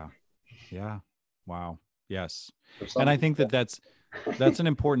doesn't work. Yeah. Wow. Yes. And I think that's an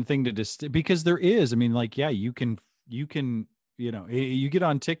important thing to because there is, you can, you get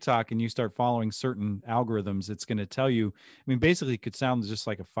on TikTok and you start following certain algorithms, it's going to tell you, basically it could sound just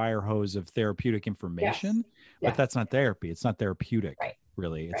like a fire hose of therapeutic information, but that's not therapy. It's not therapeutic.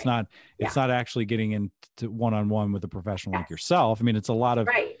 Really. It's not actually getting into one-on-one with a professional like yourself. It's a lot of,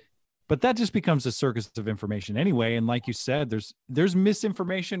 but that just becomes a circus of information anyway. And like you said, there's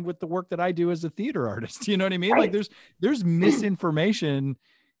misinformation with the work that I do as a theater artist. You know what I mean? Like there's misinformation,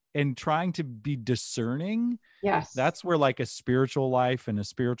 and trying to be discerning. Yes. That's where like a spiritual life and a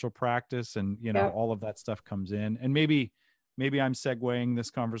spiritual practice and, all of that stuff comes in. And maybe I'm segueing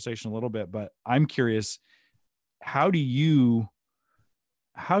this conversation a little bit, but I'm curious, how do you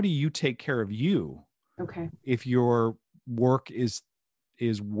take care of you? Okay. If your work is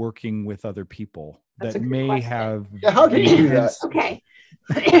working with other people That's that may question. Have. Yeah, how do you do that? Okay.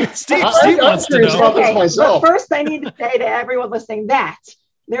 Steve wants to know. Okay, but first I need to say to everyone listening that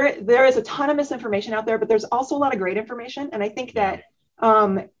there is a ton of misinformation out there, but there's also a lot of great information. And I think that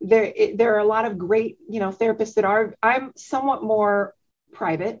there are a lot of great, therapists that I'm somewhat more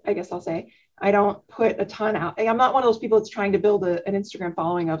private, I guess I'll say. I don't put a ton out. I'm not one of those people that's trying to build an Instagram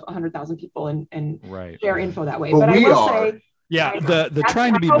following of 100,000 people and share info that way. But I will say, yeah, the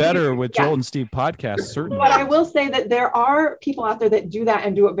trying to be better with Joel and Steve podcast, certainly. But I will say that there are people out there that do that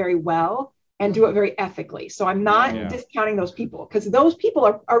and do it very well and do it very ethically. So I'm not discounting those people, because those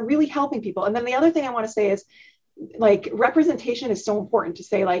people are really helping people. And then the other thing I want to say is, like, representation is so important to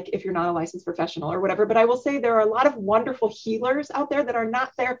say, like, if you're not a licensed professional or whatever. But I will say there are a lot of wonderful healers out there that are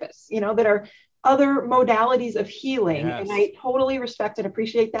not therapists, you know, that are other modalities of healing. Yes. And I totally respect and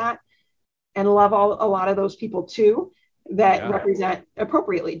appreciate that, and love a lot of those people too, that represent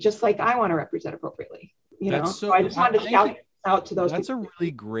appropriately, just like I want to represent appropriately, you know. So I just wanted to shout out to those people. That's a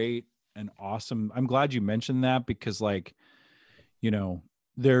really great and awesome. I'm glad you mentioned that, because, like, you know,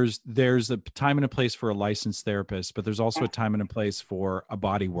 there's a time and a place for a licensed therapist, but there's also a time and a place for a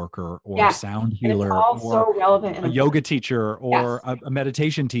body worker or a sound healer or relevant a yoga teacher or a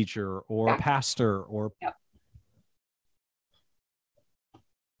meditation teacher or a pastor or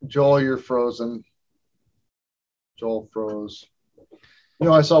Joel, you're frozen. Joel froze. You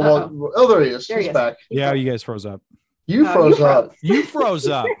know, I saw there he is. He's back. Yeah, you guys froze up. You froze up. You froze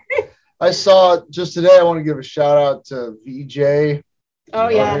up. I saw just today. I want to give a shout out to VJ. Oh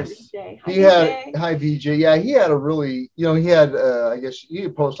yeah, VJ. Hi VJ. Yeah, he had a really, you know, he had I guess he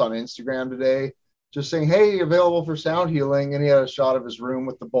had a post on Instagram today just saying, hey, available for sound healing, and he had a shot of his room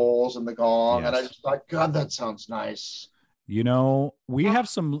with the bowls and the gong, and I just thought, God, that sounds nice. You know, we have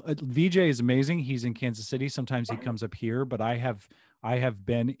some VJ is amazing. He's in Kansas City. Sometimes he comes up here, but I have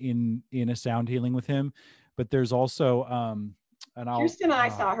been in a sound healing with him. But there's also Kirsten and I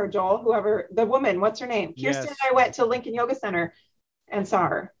saw her, Joel, whoever the woman, what's her name? Kirsten and I went to Lincoln Yoga Center and saw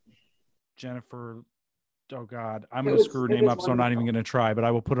her. Jennifer, oh God, I'm going to screw her name up, so I'm not even going to try, but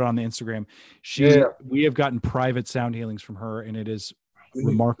I will put it on the Instagram. We have gotten private sound healings from her, and it is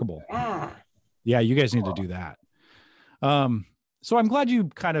remarkable. Yeah, you guys need to do that. So I'm glad you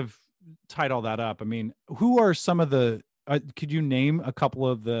kind of tied all that up. I mean, who are some of the, could you name a couple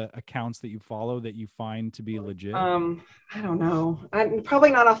of the accounts that you follow that you find to be legit? I don't know. I'm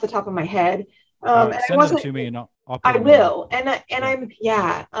probably not off the top of my head. Send them to me and I'll I will.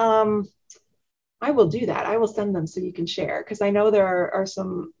 I will do that. I will send them so you can share. Cause I know there are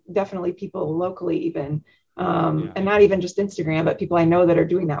some definitely people locally even, and not even just Instagram, but people I know that are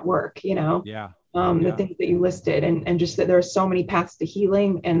doing that work, you know? The things that you listed, and just that there are so many paths to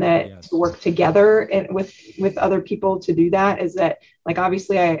healing, and that to work together and with other people to do that is that, like,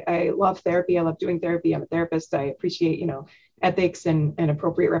 obviously I love therapy. I love doing therapy. I'm a therapist. I appreciate, you know, ethics and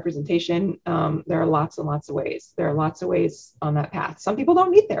appropriate representation. There are lots and lots of ways. There are lots of ways on that path. Some people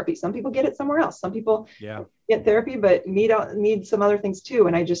don't need therapy. Some people get it somewhere else. Some people get therapy, but need some other things too.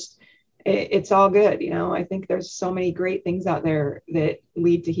 And it's all good. You know, I think there's so many great things out there that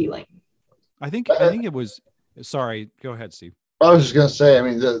lead to healing. I think it was, sorry, go ahead, Steve. I was just going to say, I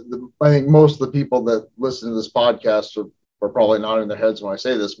mean, I think most of the people that listen to this podcast are probably nodding their heads when I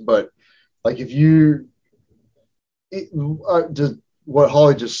say this, but like, what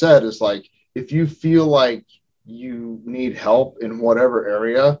Holly just said is, like, if you feel like you need help in whatever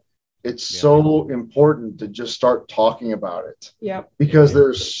area, it's so important to just start talking about it. Because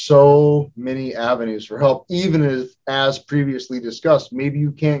there's so many avenues for help, even as previously discussed. Maybe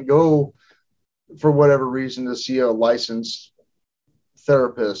you can't go for whatever reason to see a licensed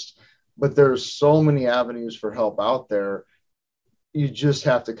therapist, but there's so many avenues for help out there. You just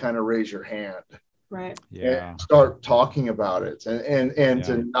have to kind of raise your hand. Right. And start talking about it, and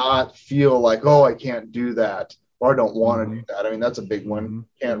to not feel like, oh, I can't do that, or I don't want to do that. I mean, that's a big one.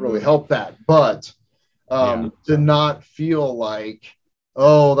 Can't really help that. But to not feel like,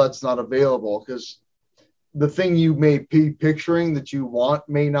 oh, that's not available, because the thing you may be picturing that you want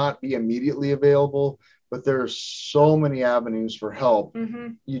may not be immediately available, but there's so many avenues for help.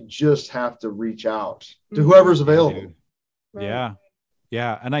 You just have to reach out to whoever's available. Right.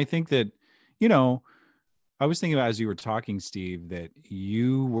 Yeah. And I think that, you know, I was thinking about, as you were talking, Steve, that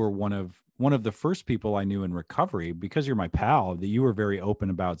you were one of the first people I knew in recovery, because you're my pal, that you were very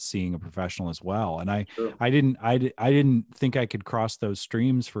open about seeing a professional as well. And I didn't think I could cross those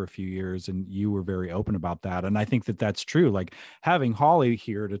streams for a few years, and you were very open about that. And I think that that's true. Like, having Holly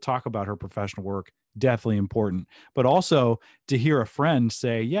here to talk about her professional work, definitely important, but also to hear a friend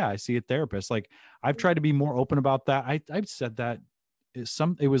say, yeah, I see a therapist. Like, I've tried to be more open about that. I've said that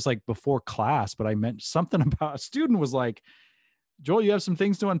it was like before class, but I meant something about a student was like, Joel, you have some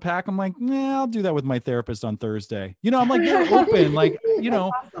things to unpack. I'm like, nah, I'll do that with my therapist on Thursday. You know, I'm like, they're open. Like, you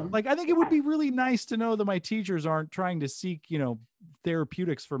know, awesome. Like, I think it would be really nice to know that my teachers aren't trying to seek, you know,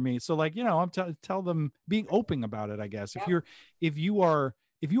 therapeutics for me. So like, I'm tell them, being open about it, I guess. Yeah. If you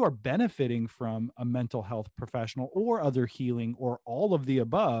are benefiting from a mental health professional or other healing or all of the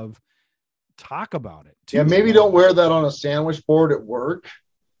above, talk about it too. Yeah, maybe don't wear that on a sandwich board at work.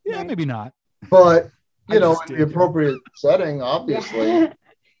 Yeah, right. Maybe not. But in the appropriate setting, obviously. Yeah.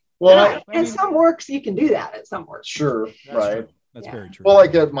 Well, and some works you can do that at some works. Sure, that's right. True. That's very true. Well,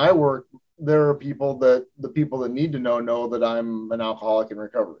 like at my work, there are the people that need to know that I'm an alcoholic in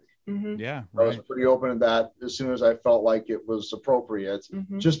recovery. Mm-hmm. Yeah, right. I was pretty open to that as soon as I felt like it was appropriate.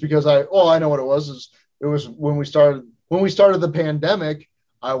 Mm-hmm. Just because I know what it was. It was when we started the pandemic.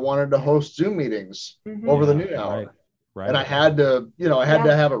 I wanted to host Zoom meetings over the noon hour, right. And I had to,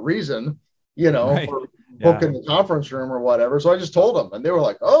 to have a reason, for booking the conference room or whatever. So I just told them, and they were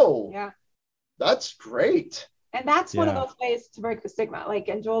like, "Oh, yeah, that's great." And that's one of those ways to break the stigma, like,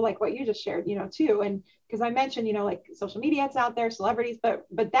 and Joel, like what you just shared, too. And because I mentioned, like social media, it's out there, celebrities, but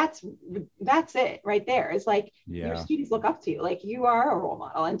that's it right there. It's like your students look up to you, like you are a role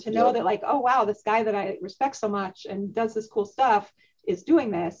model, and to know that like, oh, wow, this guy that I respect so much and does this cool stuff is doing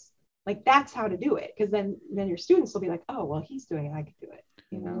this, like that's how to do it. Because then your students will be like, oh, well, he's doing it, I could do it.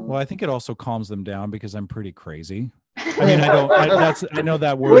 Well, I think it also calms them down because I'm pretty crazy. I mean, I know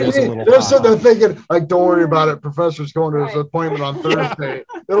that word is a little. They're sitting there thinking, like, don't worry about it. Professor's going to his appointment on Thursday.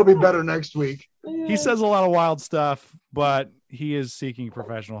 It'll be better next week. He says a lot of wild stuff, but he is seeking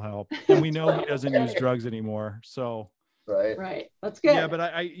professional help, and we know he doesn't use drugs anymore. So. Right. That's good. Yeah, but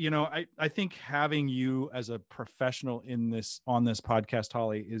I think having you as a professional on this podcast,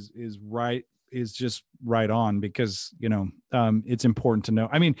 Holly, is just right on, because it's important to know.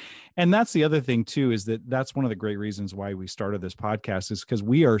 I mean, and that's the other thing too, is that's one of the great reasons why we started this podcast, is because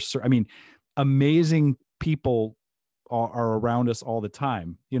we are, amazing people are around us all the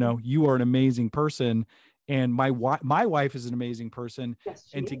time. You are an amazing person, and my wife is an amazing person. Yes,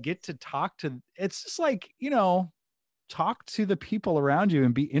 and to get to talk to, it's just like, talk to the people around you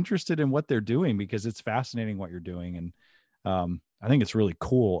and be interested in what they're doing, because it's fascinating what you're doing. And I think it's really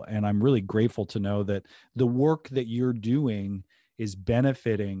cool. And I'm really grateful to know that the work that you're doing is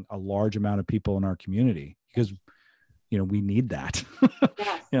benefiting a large amount of people in our community, because, we need that,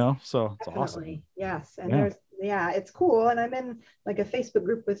 yes. So it's Definitely. awesome. Yes. And it's cool. And I'm in like a Facebook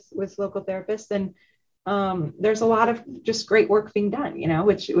group with local therapists, and there's a lot of just great work being done,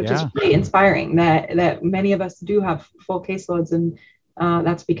 which is really inspiring, that many of us do have full caseloads, and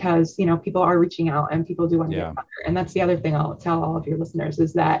that's because people are reaching out and people do want to get better. And that's the other thing I'll tell all of your listeners,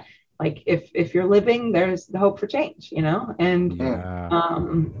 is that like if you're living, there's the hope for change, and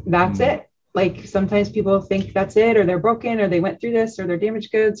that's it. Like sometimes people think that's it, or they're broken, or they went through this, or they're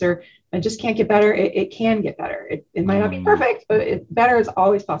damaged goods, or I just can't get better. It can get better. It might not be perfect, but better is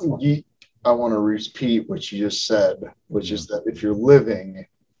always possible. I want to repeat what you just said, which is that if you're living,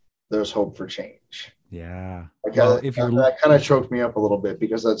 there's hope for change. Yeah. That kind of choked me up a little bit,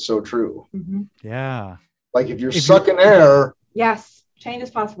 because that's so true. Mm-hmm. Yeah. Like if you're sucking air. Yes. Change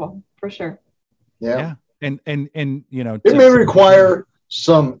is possible for sure. Yeah. And it may require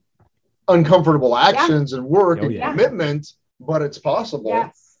some uncomfortable actions and work and commitment, but it's possible.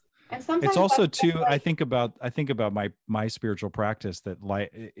 Yes. And sometimes it's also too, I think about my spiritual practice, that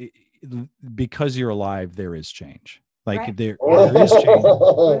because you're alive, there is change. Like there is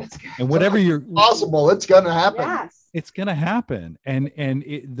change, and whatever you're possible, it's gonna happen. Yes. It's gonna happen. And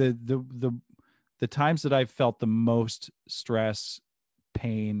the times that I've felt the most stress,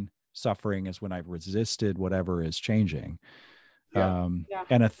 pain, suffering is when I've resisted whatever is changing. And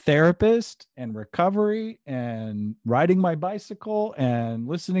a therapist, and recovery, and riding my bicycle, and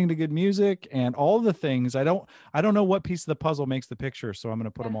listening to good music, and all the things. I don't know what piece of the puzzle makes the picture, so I'm going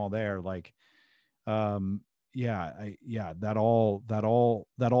to put them all there. Like, that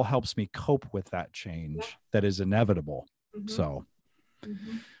all helps me cope with that change that is inevitable. Mm-hmm. So,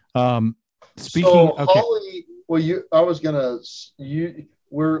 Holly,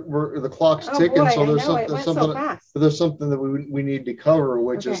 we're the clock's ticking, so there's something that we need to cover,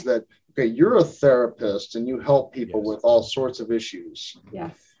 which is that you're a therapist and you help people with all sorts of issues.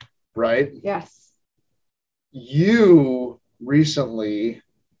 Yes. Right? Yes. You recently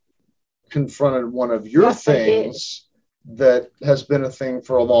confronted one of your things that has been a thing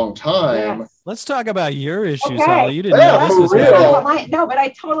for a long time. Yes. Let's talk about your issues, Holly. You didn't know this was real. No, but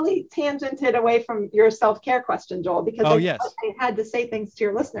I totally tangented away from your self-care question, Joel, because I had to say things to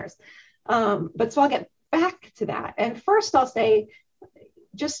your listeners. But so I'll get back to that. And first I'll say,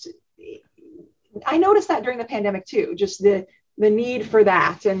 I noticed that during the pandemic too, just the need for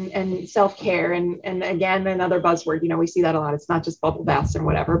that and self-care and again, another buzzword, we see that a lot. It's not just bubble baths and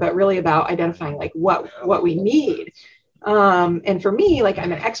whatever, but really about identifying like what we need. And for me, like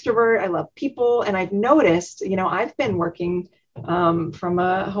I'm an extrovert, I love people. And I've noticed, I've been working from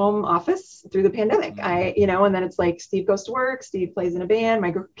a home office through the pandemic. And then it's like Steve goes to work, Steve plays in a band,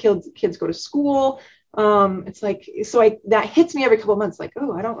 my kids go to school. It's like, so that hits me every couple of months, like,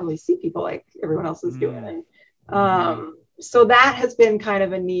 oh, I don't really see people like everyone else is doing. And so that has been kind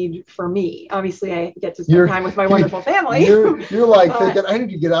of a need for me. Obviously, I get to spend time with my wonderful family. You're like thinking, I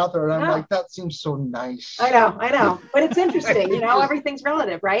need to get out there. And I'm like, that seems so nice. I know. But it's interesting, everything's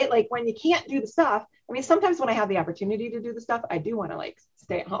relative, right? Like when you can't do the stuff, I mean, sometimes when I have the opportunity to do the stuff, I do want to like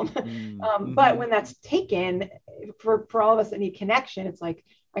stay at home. But when that's taken for all of us that need connection, it's like,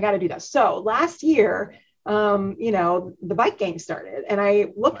 I got to do that. So last year, the bike game started and I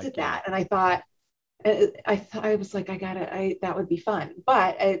looked at that and I thought, I was like, that would be fun,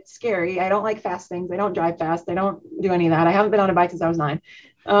 but it's scary. I don't like fast things. I don't drive fast. I don't do any of that. I haven't been on a bike since I was 9.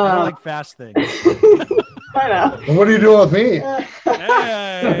 I don't like fast things. I know. What are you doing with me? So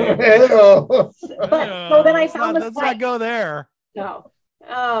then I found let's not go there. No.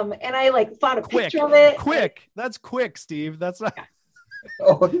 And I like found a picture of it. Quick. That's quick, Steve. That's not.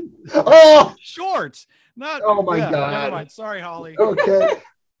 Oh, short. Not. Oh my God. Never mind. Sorry, Holly. Okay.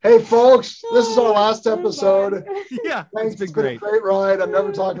 Hey, folks, this is our last episode. Yeah, thanks. It's been a great ride. I'm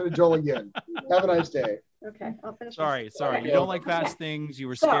never talking to Joel again. Have a nice day. Okay, I'll finish. Sorry. You don't like fast things. You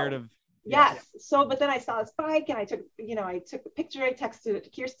were scared of. Yes. So, but then I saw this bike and I took the picture, I texted it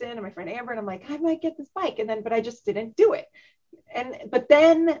to Kirsten and my friend Amber, and I'm like, I might get this bike. But I just didn't do it. But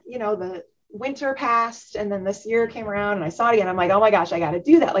then, the winter passed and then this year came around and I saw it again. I'm like, oh my gosh, I got to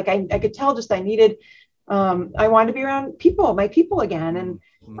do that. Like I could tell just I needed, I wanted to be around my people again.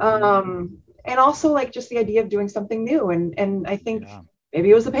 And also like just the idea of doing something new. And I think maybe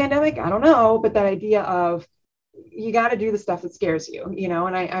it was the pandemic, I don't know, but that idea of you got to do the stuff that scares you,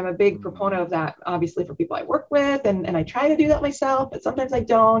 and I'm a big proponent of that, obviously for people I work with. And I try to do that myself, but sometimes I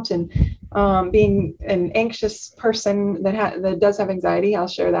don't. And being an anxious person that does have anxiety, I'll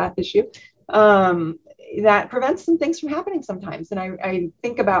share that issue. That prevents some things from happening sometimes. And I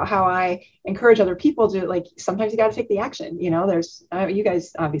think about how I encourage other people to like, sometimes you got to take the action, there's, you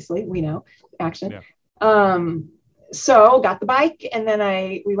guys, obviously we know action. Yeah. So got the bike and then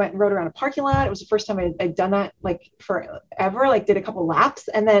we went and rode around a parking lot. It was the first time I'd done that like forever, like did a couple laps.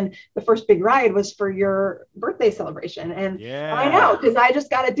 And then the first big ride was for your birthday celebration. And I know, cause I just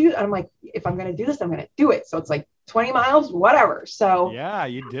got to do it. I'm like, if I'm going to do this, I'm going to do it. So it's like 20 miles, whatever. So yeah,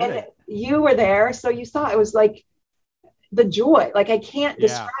 you did it. You were there. So you saw, it was like the joy, like I can't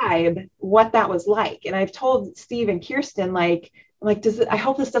describe what that was like. And I've told Steve and Kirsten, like, I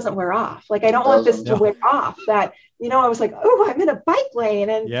hope this doesn't wear off. Like, I don't want this to wear off. That, I was like, oh, I'm in a bike lane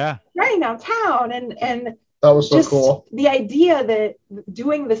and riding downtown. And that was so cool. The idea that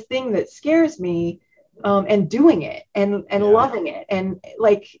doing this thing that scares me, and doing it and loving it and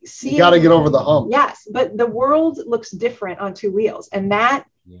like seeing. You got to get over the hump. Yes. But the world looks different on 2 wheels. And that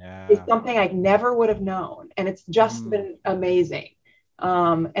is something I never would have known. And it's just been amazing.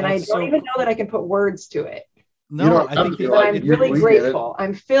 And I don't even know that I can put words to it. No, I think I'm really grateful.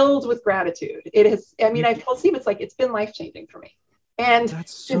 I'm filled with gratitude. It is. I mean, I told Steve, it's like, it's been life-changing for me. And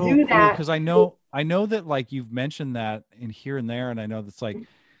that's so to do that, because I know that like you've mentioned that in here and there. And I know that's like,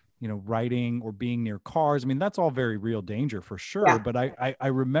 riding or being near cars. I mean, that's all very real danger for sure. Yeah. But I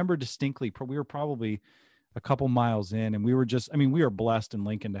remember distinctly, we were probably a couple miles in and we were we are blessed in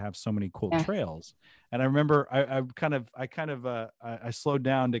Lincoln to have so many cool trails. And I remember I slowed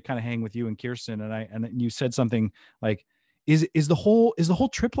down to kind of hang with you and Kirsten and you said something like, is the whole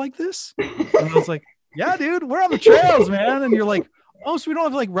trip like this? And I was like, yeah, dude, we're on the trails, man. And you're like, oh, so we don't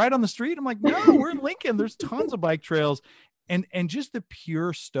have to like ride on the street? I'm like, no, we're in Lincoln. There's tons of bike trails. And just the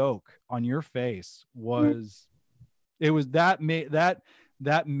pure stoke on your face that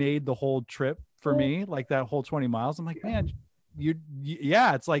made the whole trip for me, like that whole 20 miles. I'm like, man,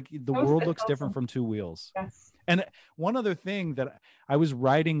 it's like the world looks different from 2 wheels. Yes. And one other thing that I was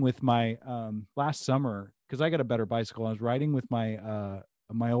riding with my last summer, because I got a better bicycle. I was riding with my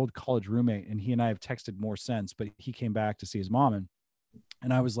old college roommate, and he and I have texted more since, but he came back to see his mom.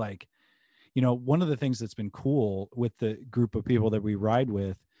 And I was like, one of the things that's been cool with the group of people that we ride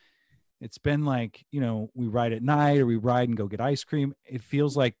with, it's been like, we ride at night or we ride and go get ice cream. It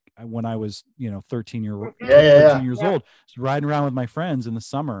feels like when I was, 13 years old, just riding around with my friends in the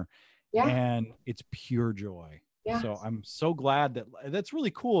summer, and it's pure joy. Yeah. So I'm so glad that's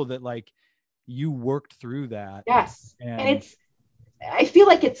really cool that like you worked through that. Yes. And I feel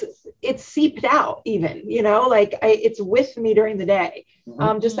like it's seeped out even, like it's with me during the day.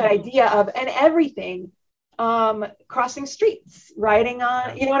 Just that idea of, and everything Crossing streets, riding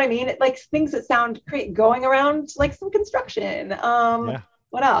on, you know what I mean? Like things that sound great, going around like some construction.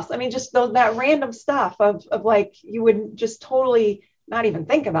 What else? I mean, just that random stuff of like, you would just totally not even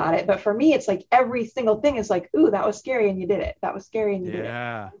think about it. But for me, it's like every single thing is like, ooh, that was scary and you did it. That was scary and you did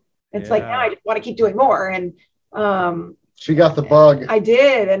it. It's like, now I just want to keep doing more. And she got the bug. I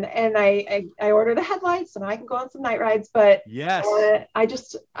did, and I ordered the headlights, and I can go on some night rides. But yes,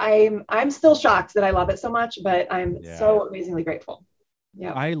 I'm still shocked that I love it so much, but I'm so amazingly grateful.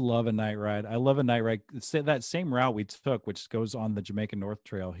 Yeah, I love a night ride. I love a night ride. That same route we took, which goes on the Jamaica North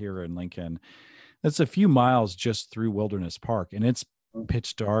Trail here in Lincoln, that's a few miles just through Wilderness Park, and it's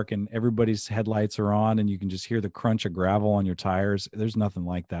pitch dark, and everybody's headlights are on, and you can just hear the crunch of gravel on your tires. There's nothing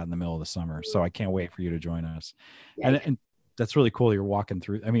like that in the middle of the summer, so I can't wait for you to join us. And that's really cool. You're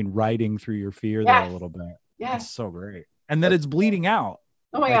riding through your fear there a little bit. Yeah, it's so great, and that it's bleeding out.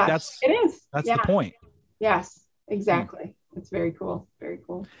 Oh my gosh, it is. That's the point. Yes, exactly. It's very cool. Very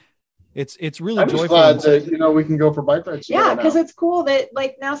cool. It's really joyful. I'm just glad that we can go for bike rides. Yeah, because it's cool that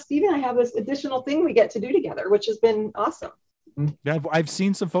like now Steve and I have this additional thing we get to do together, which has been awesome. Yeah, I've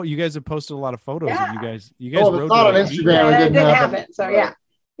seen some photos. You guys have posted a lot of photos of you guys. Oh, it's not on Instagram. It didn't happen. So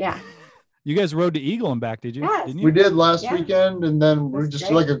yeah. You guys rode to Eagle and back, did you? Yes. Didn't you? We did last weekend, and then we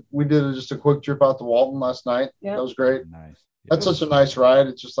did just a quick trip out to Walton last night. Yeah. That was great. Nice. That's such a nice ride.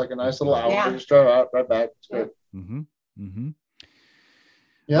 It's just like a nice little hour. You just drive out right back. It's great.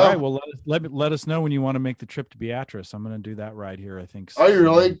 Yeah. All right. Well, let us know when you want to make the trip to Beatrice. I'm going to do that ride here, I think. Are you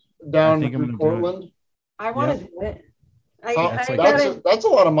really down to Portland? I want to do it. That's a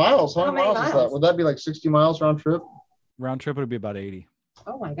lot of miles. How many miles is that? Would that be like 60 miles round trip? Round trip would be about 80.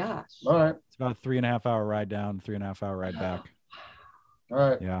 Oh my gosh. All right. It's about a 3.5 hour ride down, 3.5 hour ride back. All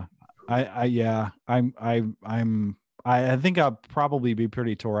right. Yeah. I think I'll probably be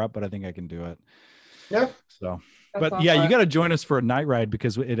pretty tore up, but I think I can do it. Yeah. So, but you got to join us for a night ride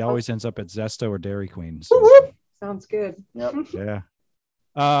because it always ends up at Zesto or Dairy Queen. So. Sounds good. Yep. Yeah.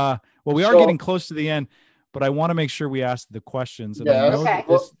 Well, we are getting close to the end, but I want to make sure we ask the questions. And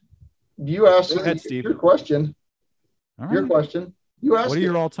you asked Steve. Your question. All right. Your question. You asked. What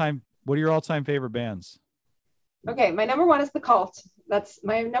are your all-time favorite bands? Okay, my number one is The Cult. That's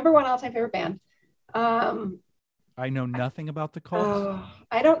my number one all-time favorite band. I know nothing about The Cult.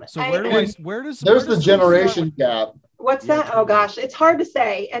 I don't. So where does there's the generation gap. What's that? Oh gosh, it's hard to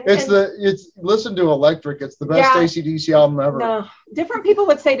say. And listen to Electric. It's the best AC/DC album ever. No, different people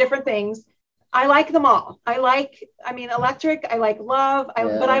would say different things. I like them all. Electric. I like Love.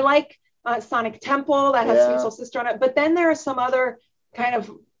 But I like Sonic Temple that has Sweet Soul Sister on it. But then there are some other kind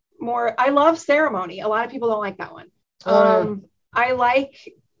of more. I love Ceremony. A lot of people don't like that one. I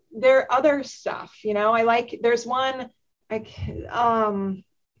like their other stuff. There's one. I can't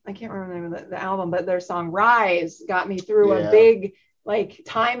remember the name of the album, but their song Rise got me through a big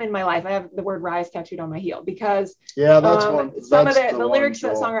time in my life. I have the word rise tattooed on my heel because that's one. Some of the lyrics of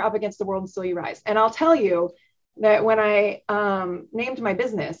that song are Up Against the World and Still You Rise. And I'll tell you that when I named my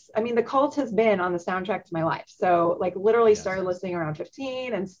business, The Cult has been on the soundtrack to my life. So literally started listening around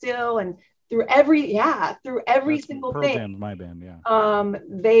 15 and still, and through every single Pearl thing. Jam's my band,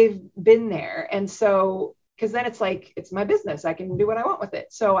 they've been there. And so because then it's my business. I can do what I want with it.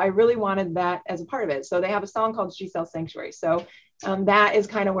 So I really wanted that as a part of it. So they have a song called She Sells Sanctuary. So that is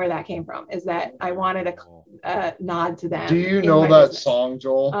kind of where that came from, is that I wanted a nod to them. Do you know that song,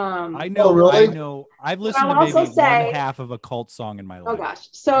 Joel? I know. Really? I know. I've listened to maybe one half of a Cult song in my life. Oh gosh.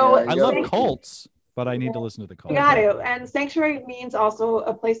 So I love cults, but I need to listen to the Cult. You got to. And sanctuary means also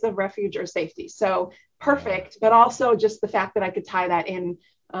a place of refuge or safety. So perfect. But also just the fact that I could tie that in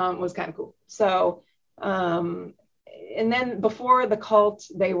was kind of cool. So and then before the Cult,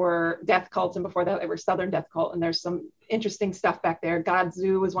 they were Death Cult, and before that they were Southern Death Cult. And there's some interesting stuff back there. God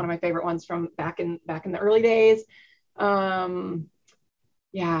Zoo was one of my favorite ones from back in the early days. Good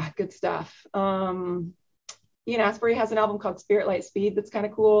stuff. Ian Astbury has an album called Spirit Light Speed that's kind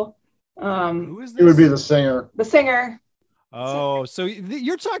of cool. Who is this? It would be the singer. The singer. Oh, so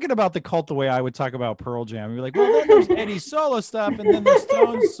you're talking about the Cult the way I would talk about Pearl Jam. You're like, well, then there's Eddie's solo stuff, and then there's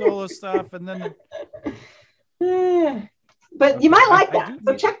Stone's solo stuff, and then. But you might like that,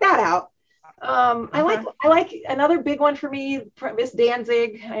 so check that out. I like another big one for me, Miss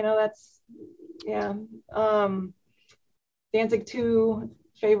Danzig. I know that's Danzig 2,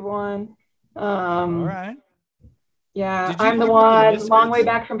 favorite one. All right. Yeah, I'm the One, Long Way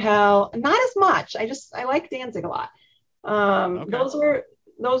Back from Hell. Not as much. I like Danzig a lot. Those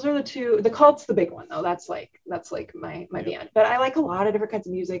are the two. The Cult's the big one though. That's like my band. But I like a lot of different kinds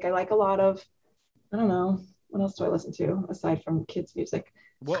of music. I like a lot of, I don't know, what else do I listen to aside from kids music?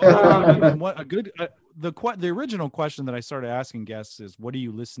 Well, what a good the original question that I started asking guests is, what are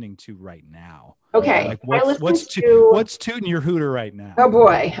you listening to right now? Okay, like what's tooting your hooter right now? Oh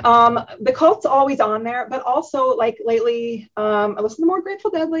boy, the Cult's always on there, but also like lately, I listen to more Grateful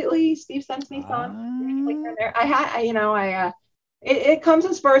Dead lately. Steve sends me songs. It comes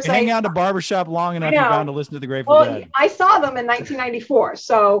in spurts. You hang out at a barbershop long enough, you're bound to listen to the Grateful Dead. I saw them in 1994,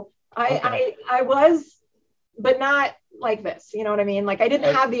 so I was, but not like this. You know what I mean? Like I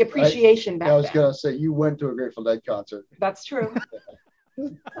didn't have the appreciation back then. I was gonna say you went to a Grateful Dead concert. That's true.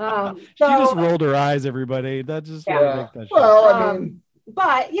 She just rolled her eyes, everybody. That just make that well, I mean,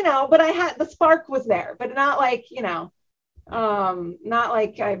 but I had the spark was there, but not like not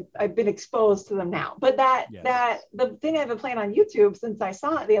like I've been exposed to them now. But that the thing I've been playing on YouTube since I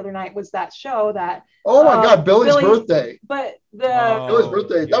saw it the other night was that show that oh my god, Billy's birthday. But Billy's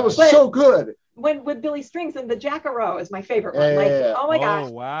birthday, that was so good. When with Billy Strings and the Jackaro is my favorite one. Oh my gosh.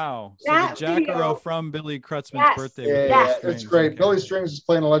 Oh wow. So the Jackaro from Billy Crutzman's birthday. It's great. Billy Strings is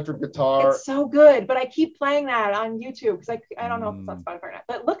playing electric guitar. It's so good, but I keep playing that on YouTube because I don't know if it's on Spotify or not.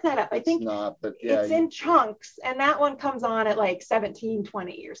 But look that up. I think it's in chunks, and that one comes on at like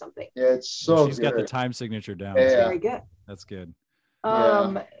 17:20 or something. Yeah, it's so She's got the time signature down. It's very good. That's good.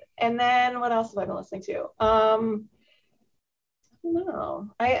 And then what else have I been listening to? No,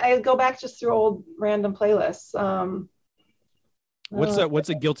 I go back just through old random playlists. What's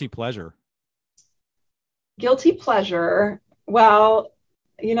a guilty pleasure? Guilty pleasure. Well,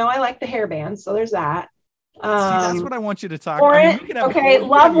 I like the hair bands, so there's that. That's what I want you to talk about.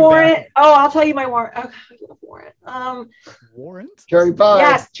 Love Warrant. Oh, I'll tell you my Warrant. Oh, I love Warrant. Warrant? Cherry Pie.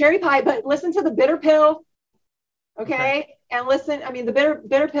 Yes, Cherry Pie. But listen to the Bitter Pill. Okay. And listen, I mean the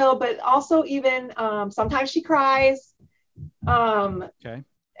bitter pill, but also even Sometimes She Cries. Okay.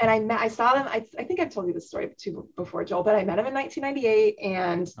 And I saw them. I think I've told you this story too before, Joel, but I met him in 1998,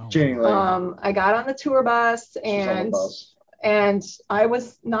 and I got on the tour bus, and I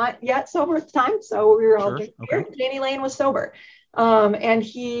was not yet sober at the time, so we were all drinking beer. Janie Lane was sober, and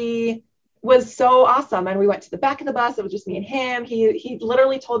he was so awesome. And we went to the back of the bus. It was just me and him. He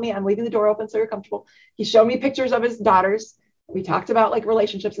literally told me, "I'm leaving the door open so you're comfortable." He showed me pictures of his daughters. We talked about like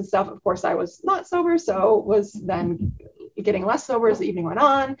relationships and stuff. Of course, I was not sober, so was then getting less sober as the evening went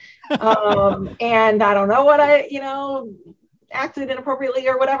on. And I don't know what I, acted inappropriately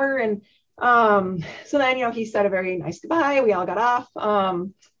or whatever. And so then, he said a very nice goodbye. We all got off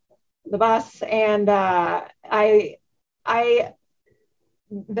the bus, and I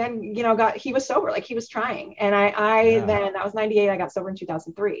then, he was sober, like he was trying. And then that was 98. I got sober in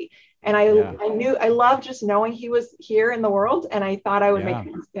 2003. And I loved just knowing he was here in the world. And I thought I would make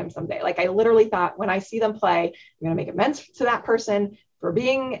amends to him someday. Like I literally thought when I see them play, I'm going to make amends to that person for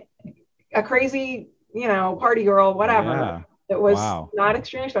being a crazy, party girl, whatever. It was not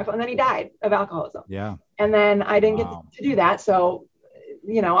extremely respectful. And then he died of alcoholism. Yeah. And then I didn't get to do that. So,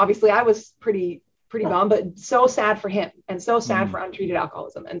 obviously I was pretty bummed, but so sad for him, and so sad for untreated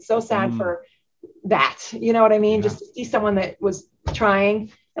alcoholism, and so sad for that. You know what I mean? Yeah. Just to see someone that was trying.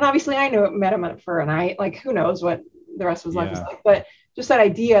 And obviously I met him for a night, like who knows what the rest of his life was like, but just that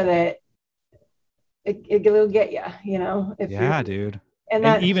idea that it'll get you, if dude.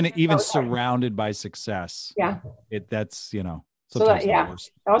 And even surrounded by success. Yeah. That's, so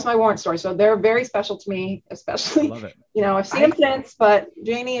that was my Warrant story. So they're very special to me, especially, I love it. I've seen him since, but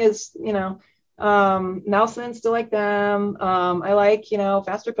Janie is, Nelson, still like them. I like,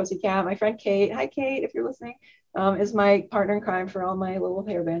 Faster Pussycat. My friend Kate, hi Kate, if you're listening, is my partner in crime for all my little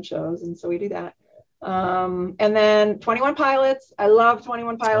hair band shows, and so we do that. And then 21 Pilots. I love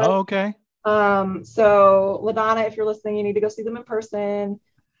 21 Pilots. Oh, okay. So LaDonna, if you're listening, you need to go see them in person.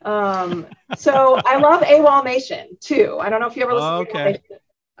 So I love AWOL Nation too. I don't know if you ever listened to AWOL Nation.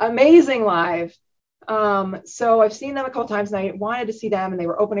 Amazing live. So I've seen them a couple times, and I wanted to see them, and they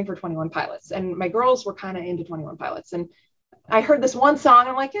were opening for 21 Pilots, and my girls were kind of into 21 Pilots, and I heard this one song, and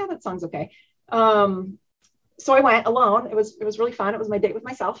I'm like, yeah, that song's okay. So I went alone. It was really fun. It was my date with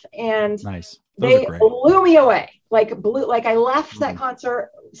myself, and nice. They blew me away. Like I left that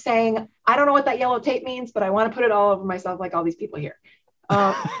concert saying, I don't know what that yellow tape means, but I want to put it all over myself like all these people here.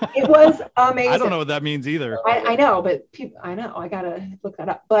 It was amazing. I don't know what that means either. I know, but I know I gotta look that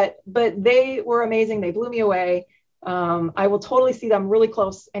up. But they were amazing. They blew me away. I will totally see them really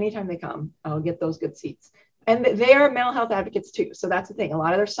close anytime they come. I'll get those good seats. And they are mental health advocates too. So that's the thing. A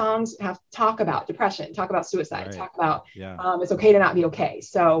lot of their songs have to talk about depression, talk about suicide, talk about it's okay to not be okay.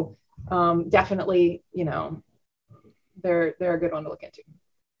 So definitely, they're a good one to look into.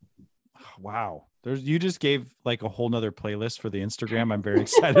 Wow. You just gave like a whole nother playlist for the Instagram. I'm very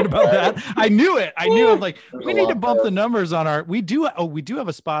excited about that. I knew it. I'm like, we need to bump the numbers on our, we do have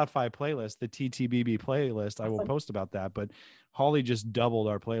a Spotify playlist, the TTBB playlist. I will post about that, but Holly just doubled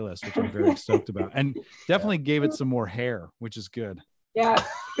our playlist, which I'm very stoked about, and definitely gave it some more hair, which is good. Yeah.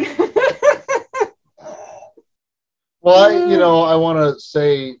 Well, I want to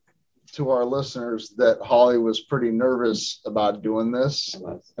say to our listeners that Holly was pretty nervous about doing this,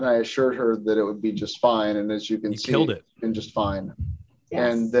 and I assured her that it would be just fine. And as you can see, killed it. And just fine.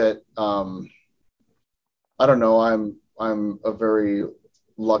 Yes. And that, I don't know, I'm a very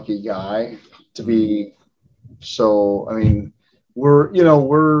lucky guy to be. So, I mean,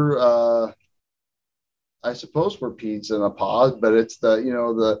 I suppose we're peds in a pod, but it's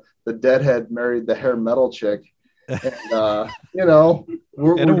the deadhead married the hair metal chick. And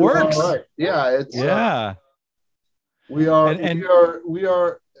we're it works. All right. Yeah, it's we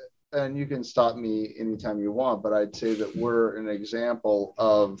are, and you can stop me anytime you want, but I'd say that we're an example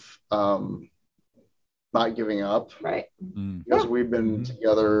of not giving up, right? Because we've been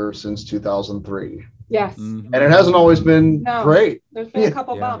together since 2003. Yes. And it hasn't always been great. There's been a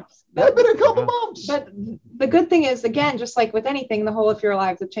couple bumps. There've been a couple bumps. But the good thing is, again, just like with anything, the whole if you're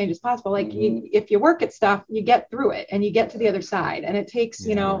alive, the change is possible. Like if you work at stuff, you get through it and you get to the other side. And it takes,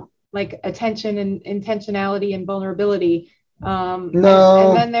 like attention and intentionality and vulnerability. And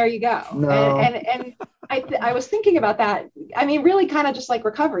then there you go. And I was thinking about that. I mean, really kind of just like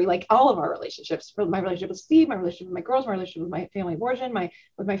recovery, like all of our relationships, my relationship with Steve, my relationship with my girls, my relationship with my family abortion,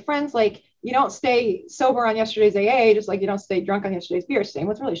 with my friends, like you don't stay sober on yesterday's AA, just like you don't stay drunk on yesterday's beer. Same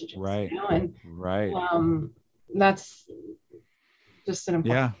with relationships. Right. And that's just an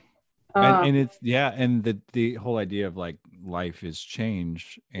important. Yeah. And it's, and the whole idea of like life is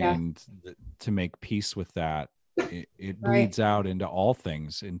change, and to make peace with that. It bleeds out into all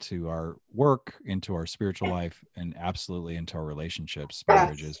things, into our work, into our spiritual life, and absolutely into our relationships,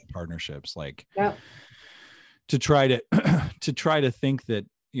 marriages, partnerships. Like to try to think that,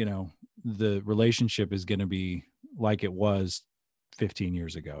 the relationship is going to be like it was 15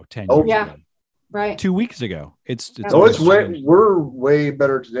 years ago, 10 years ago. Right. 2 weeks ago. We're way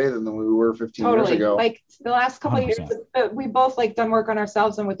better today than we were 15 years ago. Like the last couple 100%. of years, we both like done work on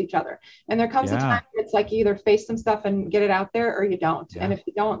ourselves and with each other. And there comes a time where it's like you either face some stuff and get it out there, or you don't. Yeah. And if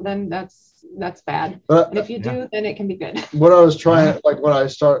you don't, then that's bad. And if you do, then it can be good. What I was trying, I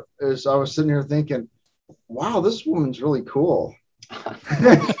was sitting here thinking, wow, this woman's really cool. Well,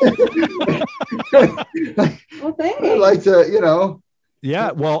 thanks. I'd like to,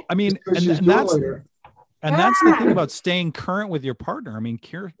 Yeah, well, I mean, and that's the thing about staying current with your partner. I mean,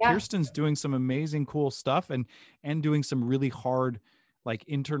 Kirsten's doing some amazing, cool stuff, and doing some really hard, like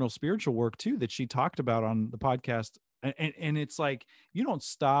internal spiritual work too, that she talked about on the podcast. And it's like you don't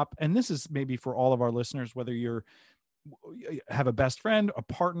stop. And this is maybe for all of our listeners, whether you have a best friend, a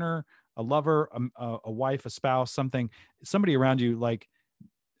partner, a lover, a wife, a spouse, somebody around you, like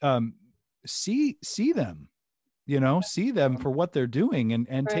see them. See them for what they're doing,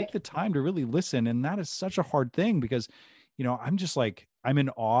 and take the time to really listen. And that is such a hard thing because, I'm just like, I'm in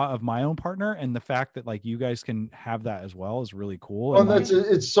awe of my own partner, and the fact that like you guys can have that as well is really cool. Well,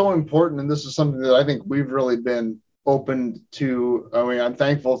 it's so important. And this is something that I think we've really been open to. I mean, I'm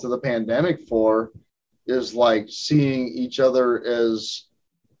thankful to the pandemic for, is like seeing each other as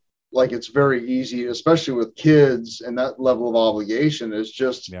like, it's very easy, especially with kids, and that level of obligation is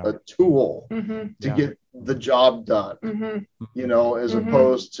just a tool to get the job done, as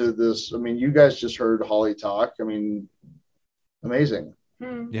opposed to this. I mean, you guys just heard Holly talk. I mean, amazing.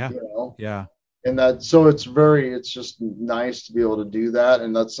 Yeah. And it's just nice to be able to do that.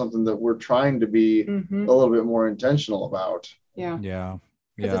 And that's something that we're trying to be a little bit more intentional about. Yeah.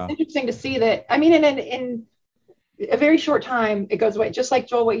 It's interesting to see that. I mean, in a very short time, it goes away. Just like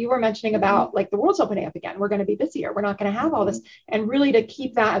Joel, what you were mentioning about like the world's opening up again. We're going to be busier. We're not going to have all this, and really to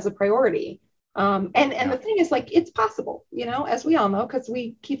keep that as a priority. And the thing is, like, it's possible, as we all know, because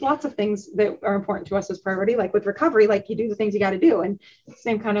we keep lots of things that are important to us as priority. Like with recovery, like you do the things you got to do, and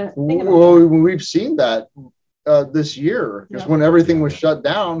same kind of thing. Well, we've seen that this year, because when everything was shut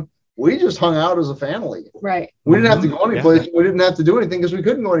down, we just hung out as a family. Right. We didn't have to go anyplace. We didn't have to do anything because we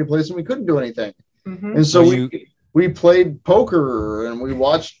couldn't go anyplace, and we couldn't do anything. And so we played poker, and we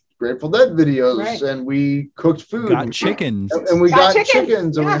watched Grateful Dead videos, and we cooked food. Got chickens. And we got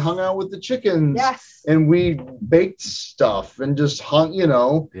chickens, and we hung out with the chickens. Yes. And we baked stuff and just hung,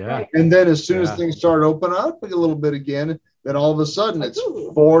 Yeah. And then as soon as things started opening up a little bit again, then all of a sudden it's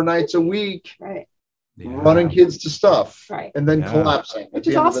 4 nights a week. Right. running kids to stuff, right, and then collapsing, which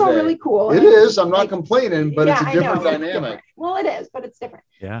is also really cool. It is. I'm not complaining, but it's a different dynamic. Well, it is, but it's different.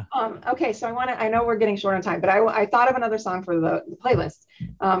 Yeah. Okay, so I know we're getting short on time, but I thought of another song for the playlist,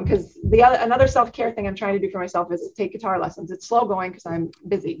 because another self-care thing I'm trying to do for myself is take guitar lessons. It's slow going because I'm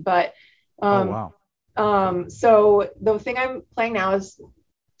busy, but so the thing I'm playing now is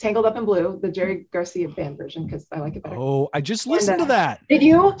Tangled Up in Blue, the Jerry Garcia band version, because I like it better. Oh, I just listened to that. Did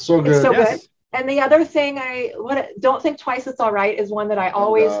you? So good. It's so good. And the other thing Don't Think Twice, It's All Right is one that I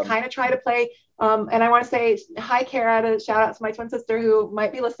always kind of try to play. And I want to say hi, Kara, shout out to my twin sister who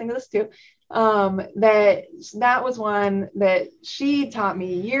might be listening to this too. That was one that she taught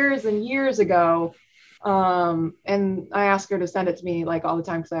me years and years ago. And I ask her to send it to me like all the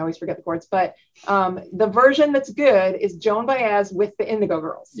time because I always forget the chords. But the version that's good is Joan Baez with the Indigo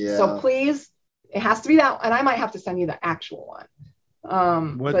Girls. Yeah. So please, it has to be that. And I might have to send you the actual one.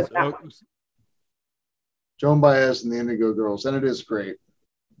 Joan Baez and the Indigo Girls, and it is great.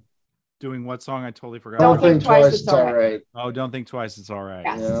 Doing what song? I totally forgot. Don't Think Twice, It's All Right. Oh, Don't Think Twice, It's All Right.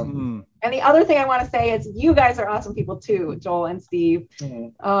 Yes. Yeah. And the other thing I want to say is you guys are awesome people too, Joel and Steve.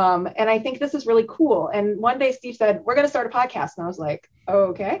 Mm-hmm. And I think this is really cool. And one day Steve said, we're going to start a podcast. And I was like,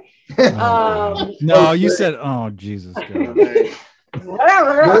 okay. No, you said, oh, Jesus.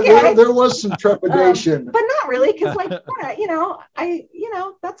 Whatever. Okay. There was some trepidation. But not really, because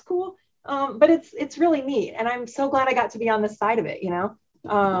that's cool. But it's really neat. And I'm so glad I got to be on this side of it,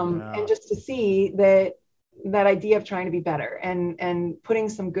 and just to see that idea of trying to be better and putting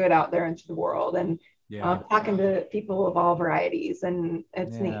some good out there into the world and talking to people of all varieties. And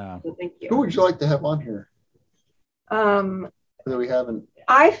it's neat. So thank you. Who would you like to have on here? That we haven't.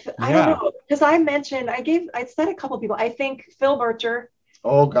 I don't know, because I said a couple of people. I think Phil Bircher.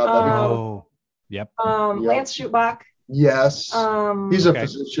 Oh God. Yep. Lance Schutbach. Yes. He's a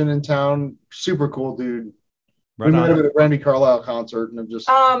physician in town. Super cool dude. We met him at a Randy Carlisle concert and just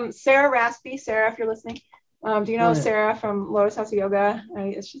Sarah Raspy. Sarah, if you're listening. Do you know Sarah from Lotus House of Yoga?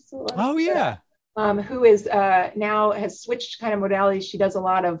 Is she still alive? Oh yeah. Who is now has switched kind of modalities. She does a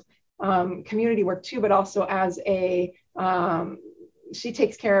lot of community work too, but also as a she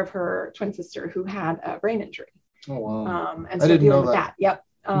takes care of her twin sister who had a brain injury. Oh wow. And so dealing with that. Yep.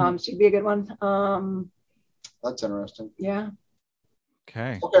 She'd be a good one. That's interesting. Yeah.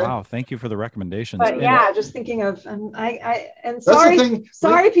 Okay. Wow. Thank you for the recommendations. But just thinking of sorry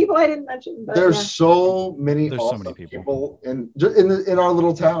people I didn't mention. But there's so many people in our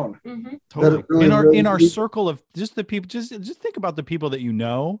little town. Mm-hmm. Totally. Really, in our circle of just the people. Just think about the people that you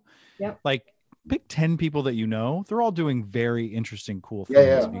know. Yep. Like pick 10 people that you know. They're all doing very interesting, cool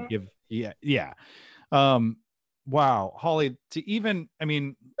things. Yeah. Wow, Holly. Thank you.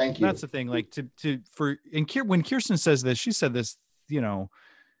 That's the thing. Like when Kirsten says this, she said this.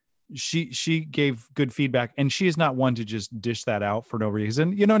 She gave good feedback, and she is not one to just dish that out for no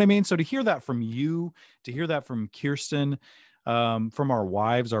reason. You know what I mean? So to hear that from you, to hear that from Kirsten, from our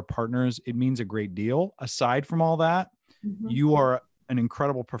wives, our partners, it means a great deal. Aside from all that, you are an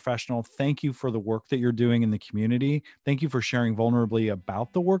incredible professional. Thank you for the work that you're doing in the community. Thank you for sharing vulnerably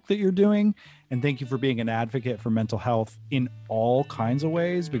about the work that you're doing. And thank you for being an advocate for mental health in all kinds of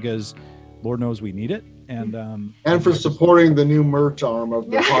ways, because Lord knows we need it. And for supporting the new merch arm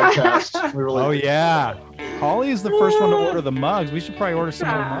of the podcast. Holly is the first one to order the mugs. We should probably order some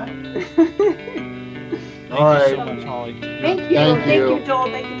more mugs. Thank you so much, Holly. Thank you,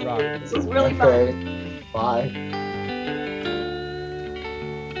 Joel. Thank you. This was really fun. Bye.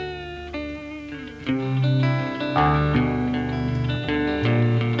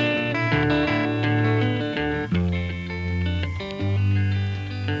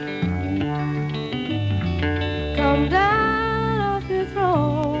 Come down off your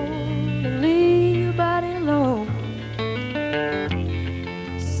throne and leave your body alone.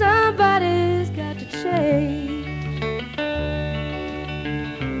 Somebody's got to change.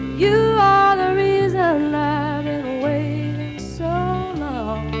 You are the reason I've been waiting so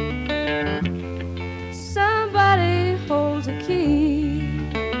long. Somebody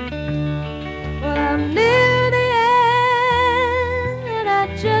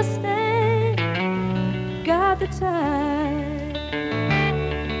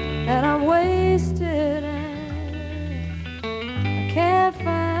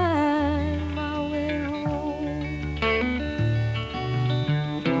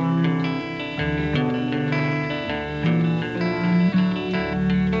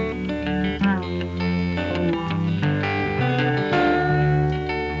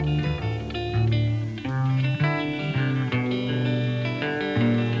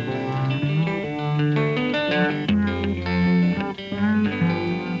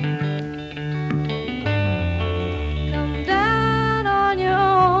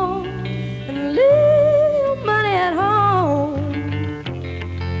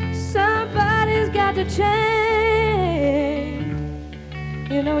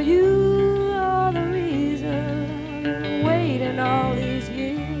You know you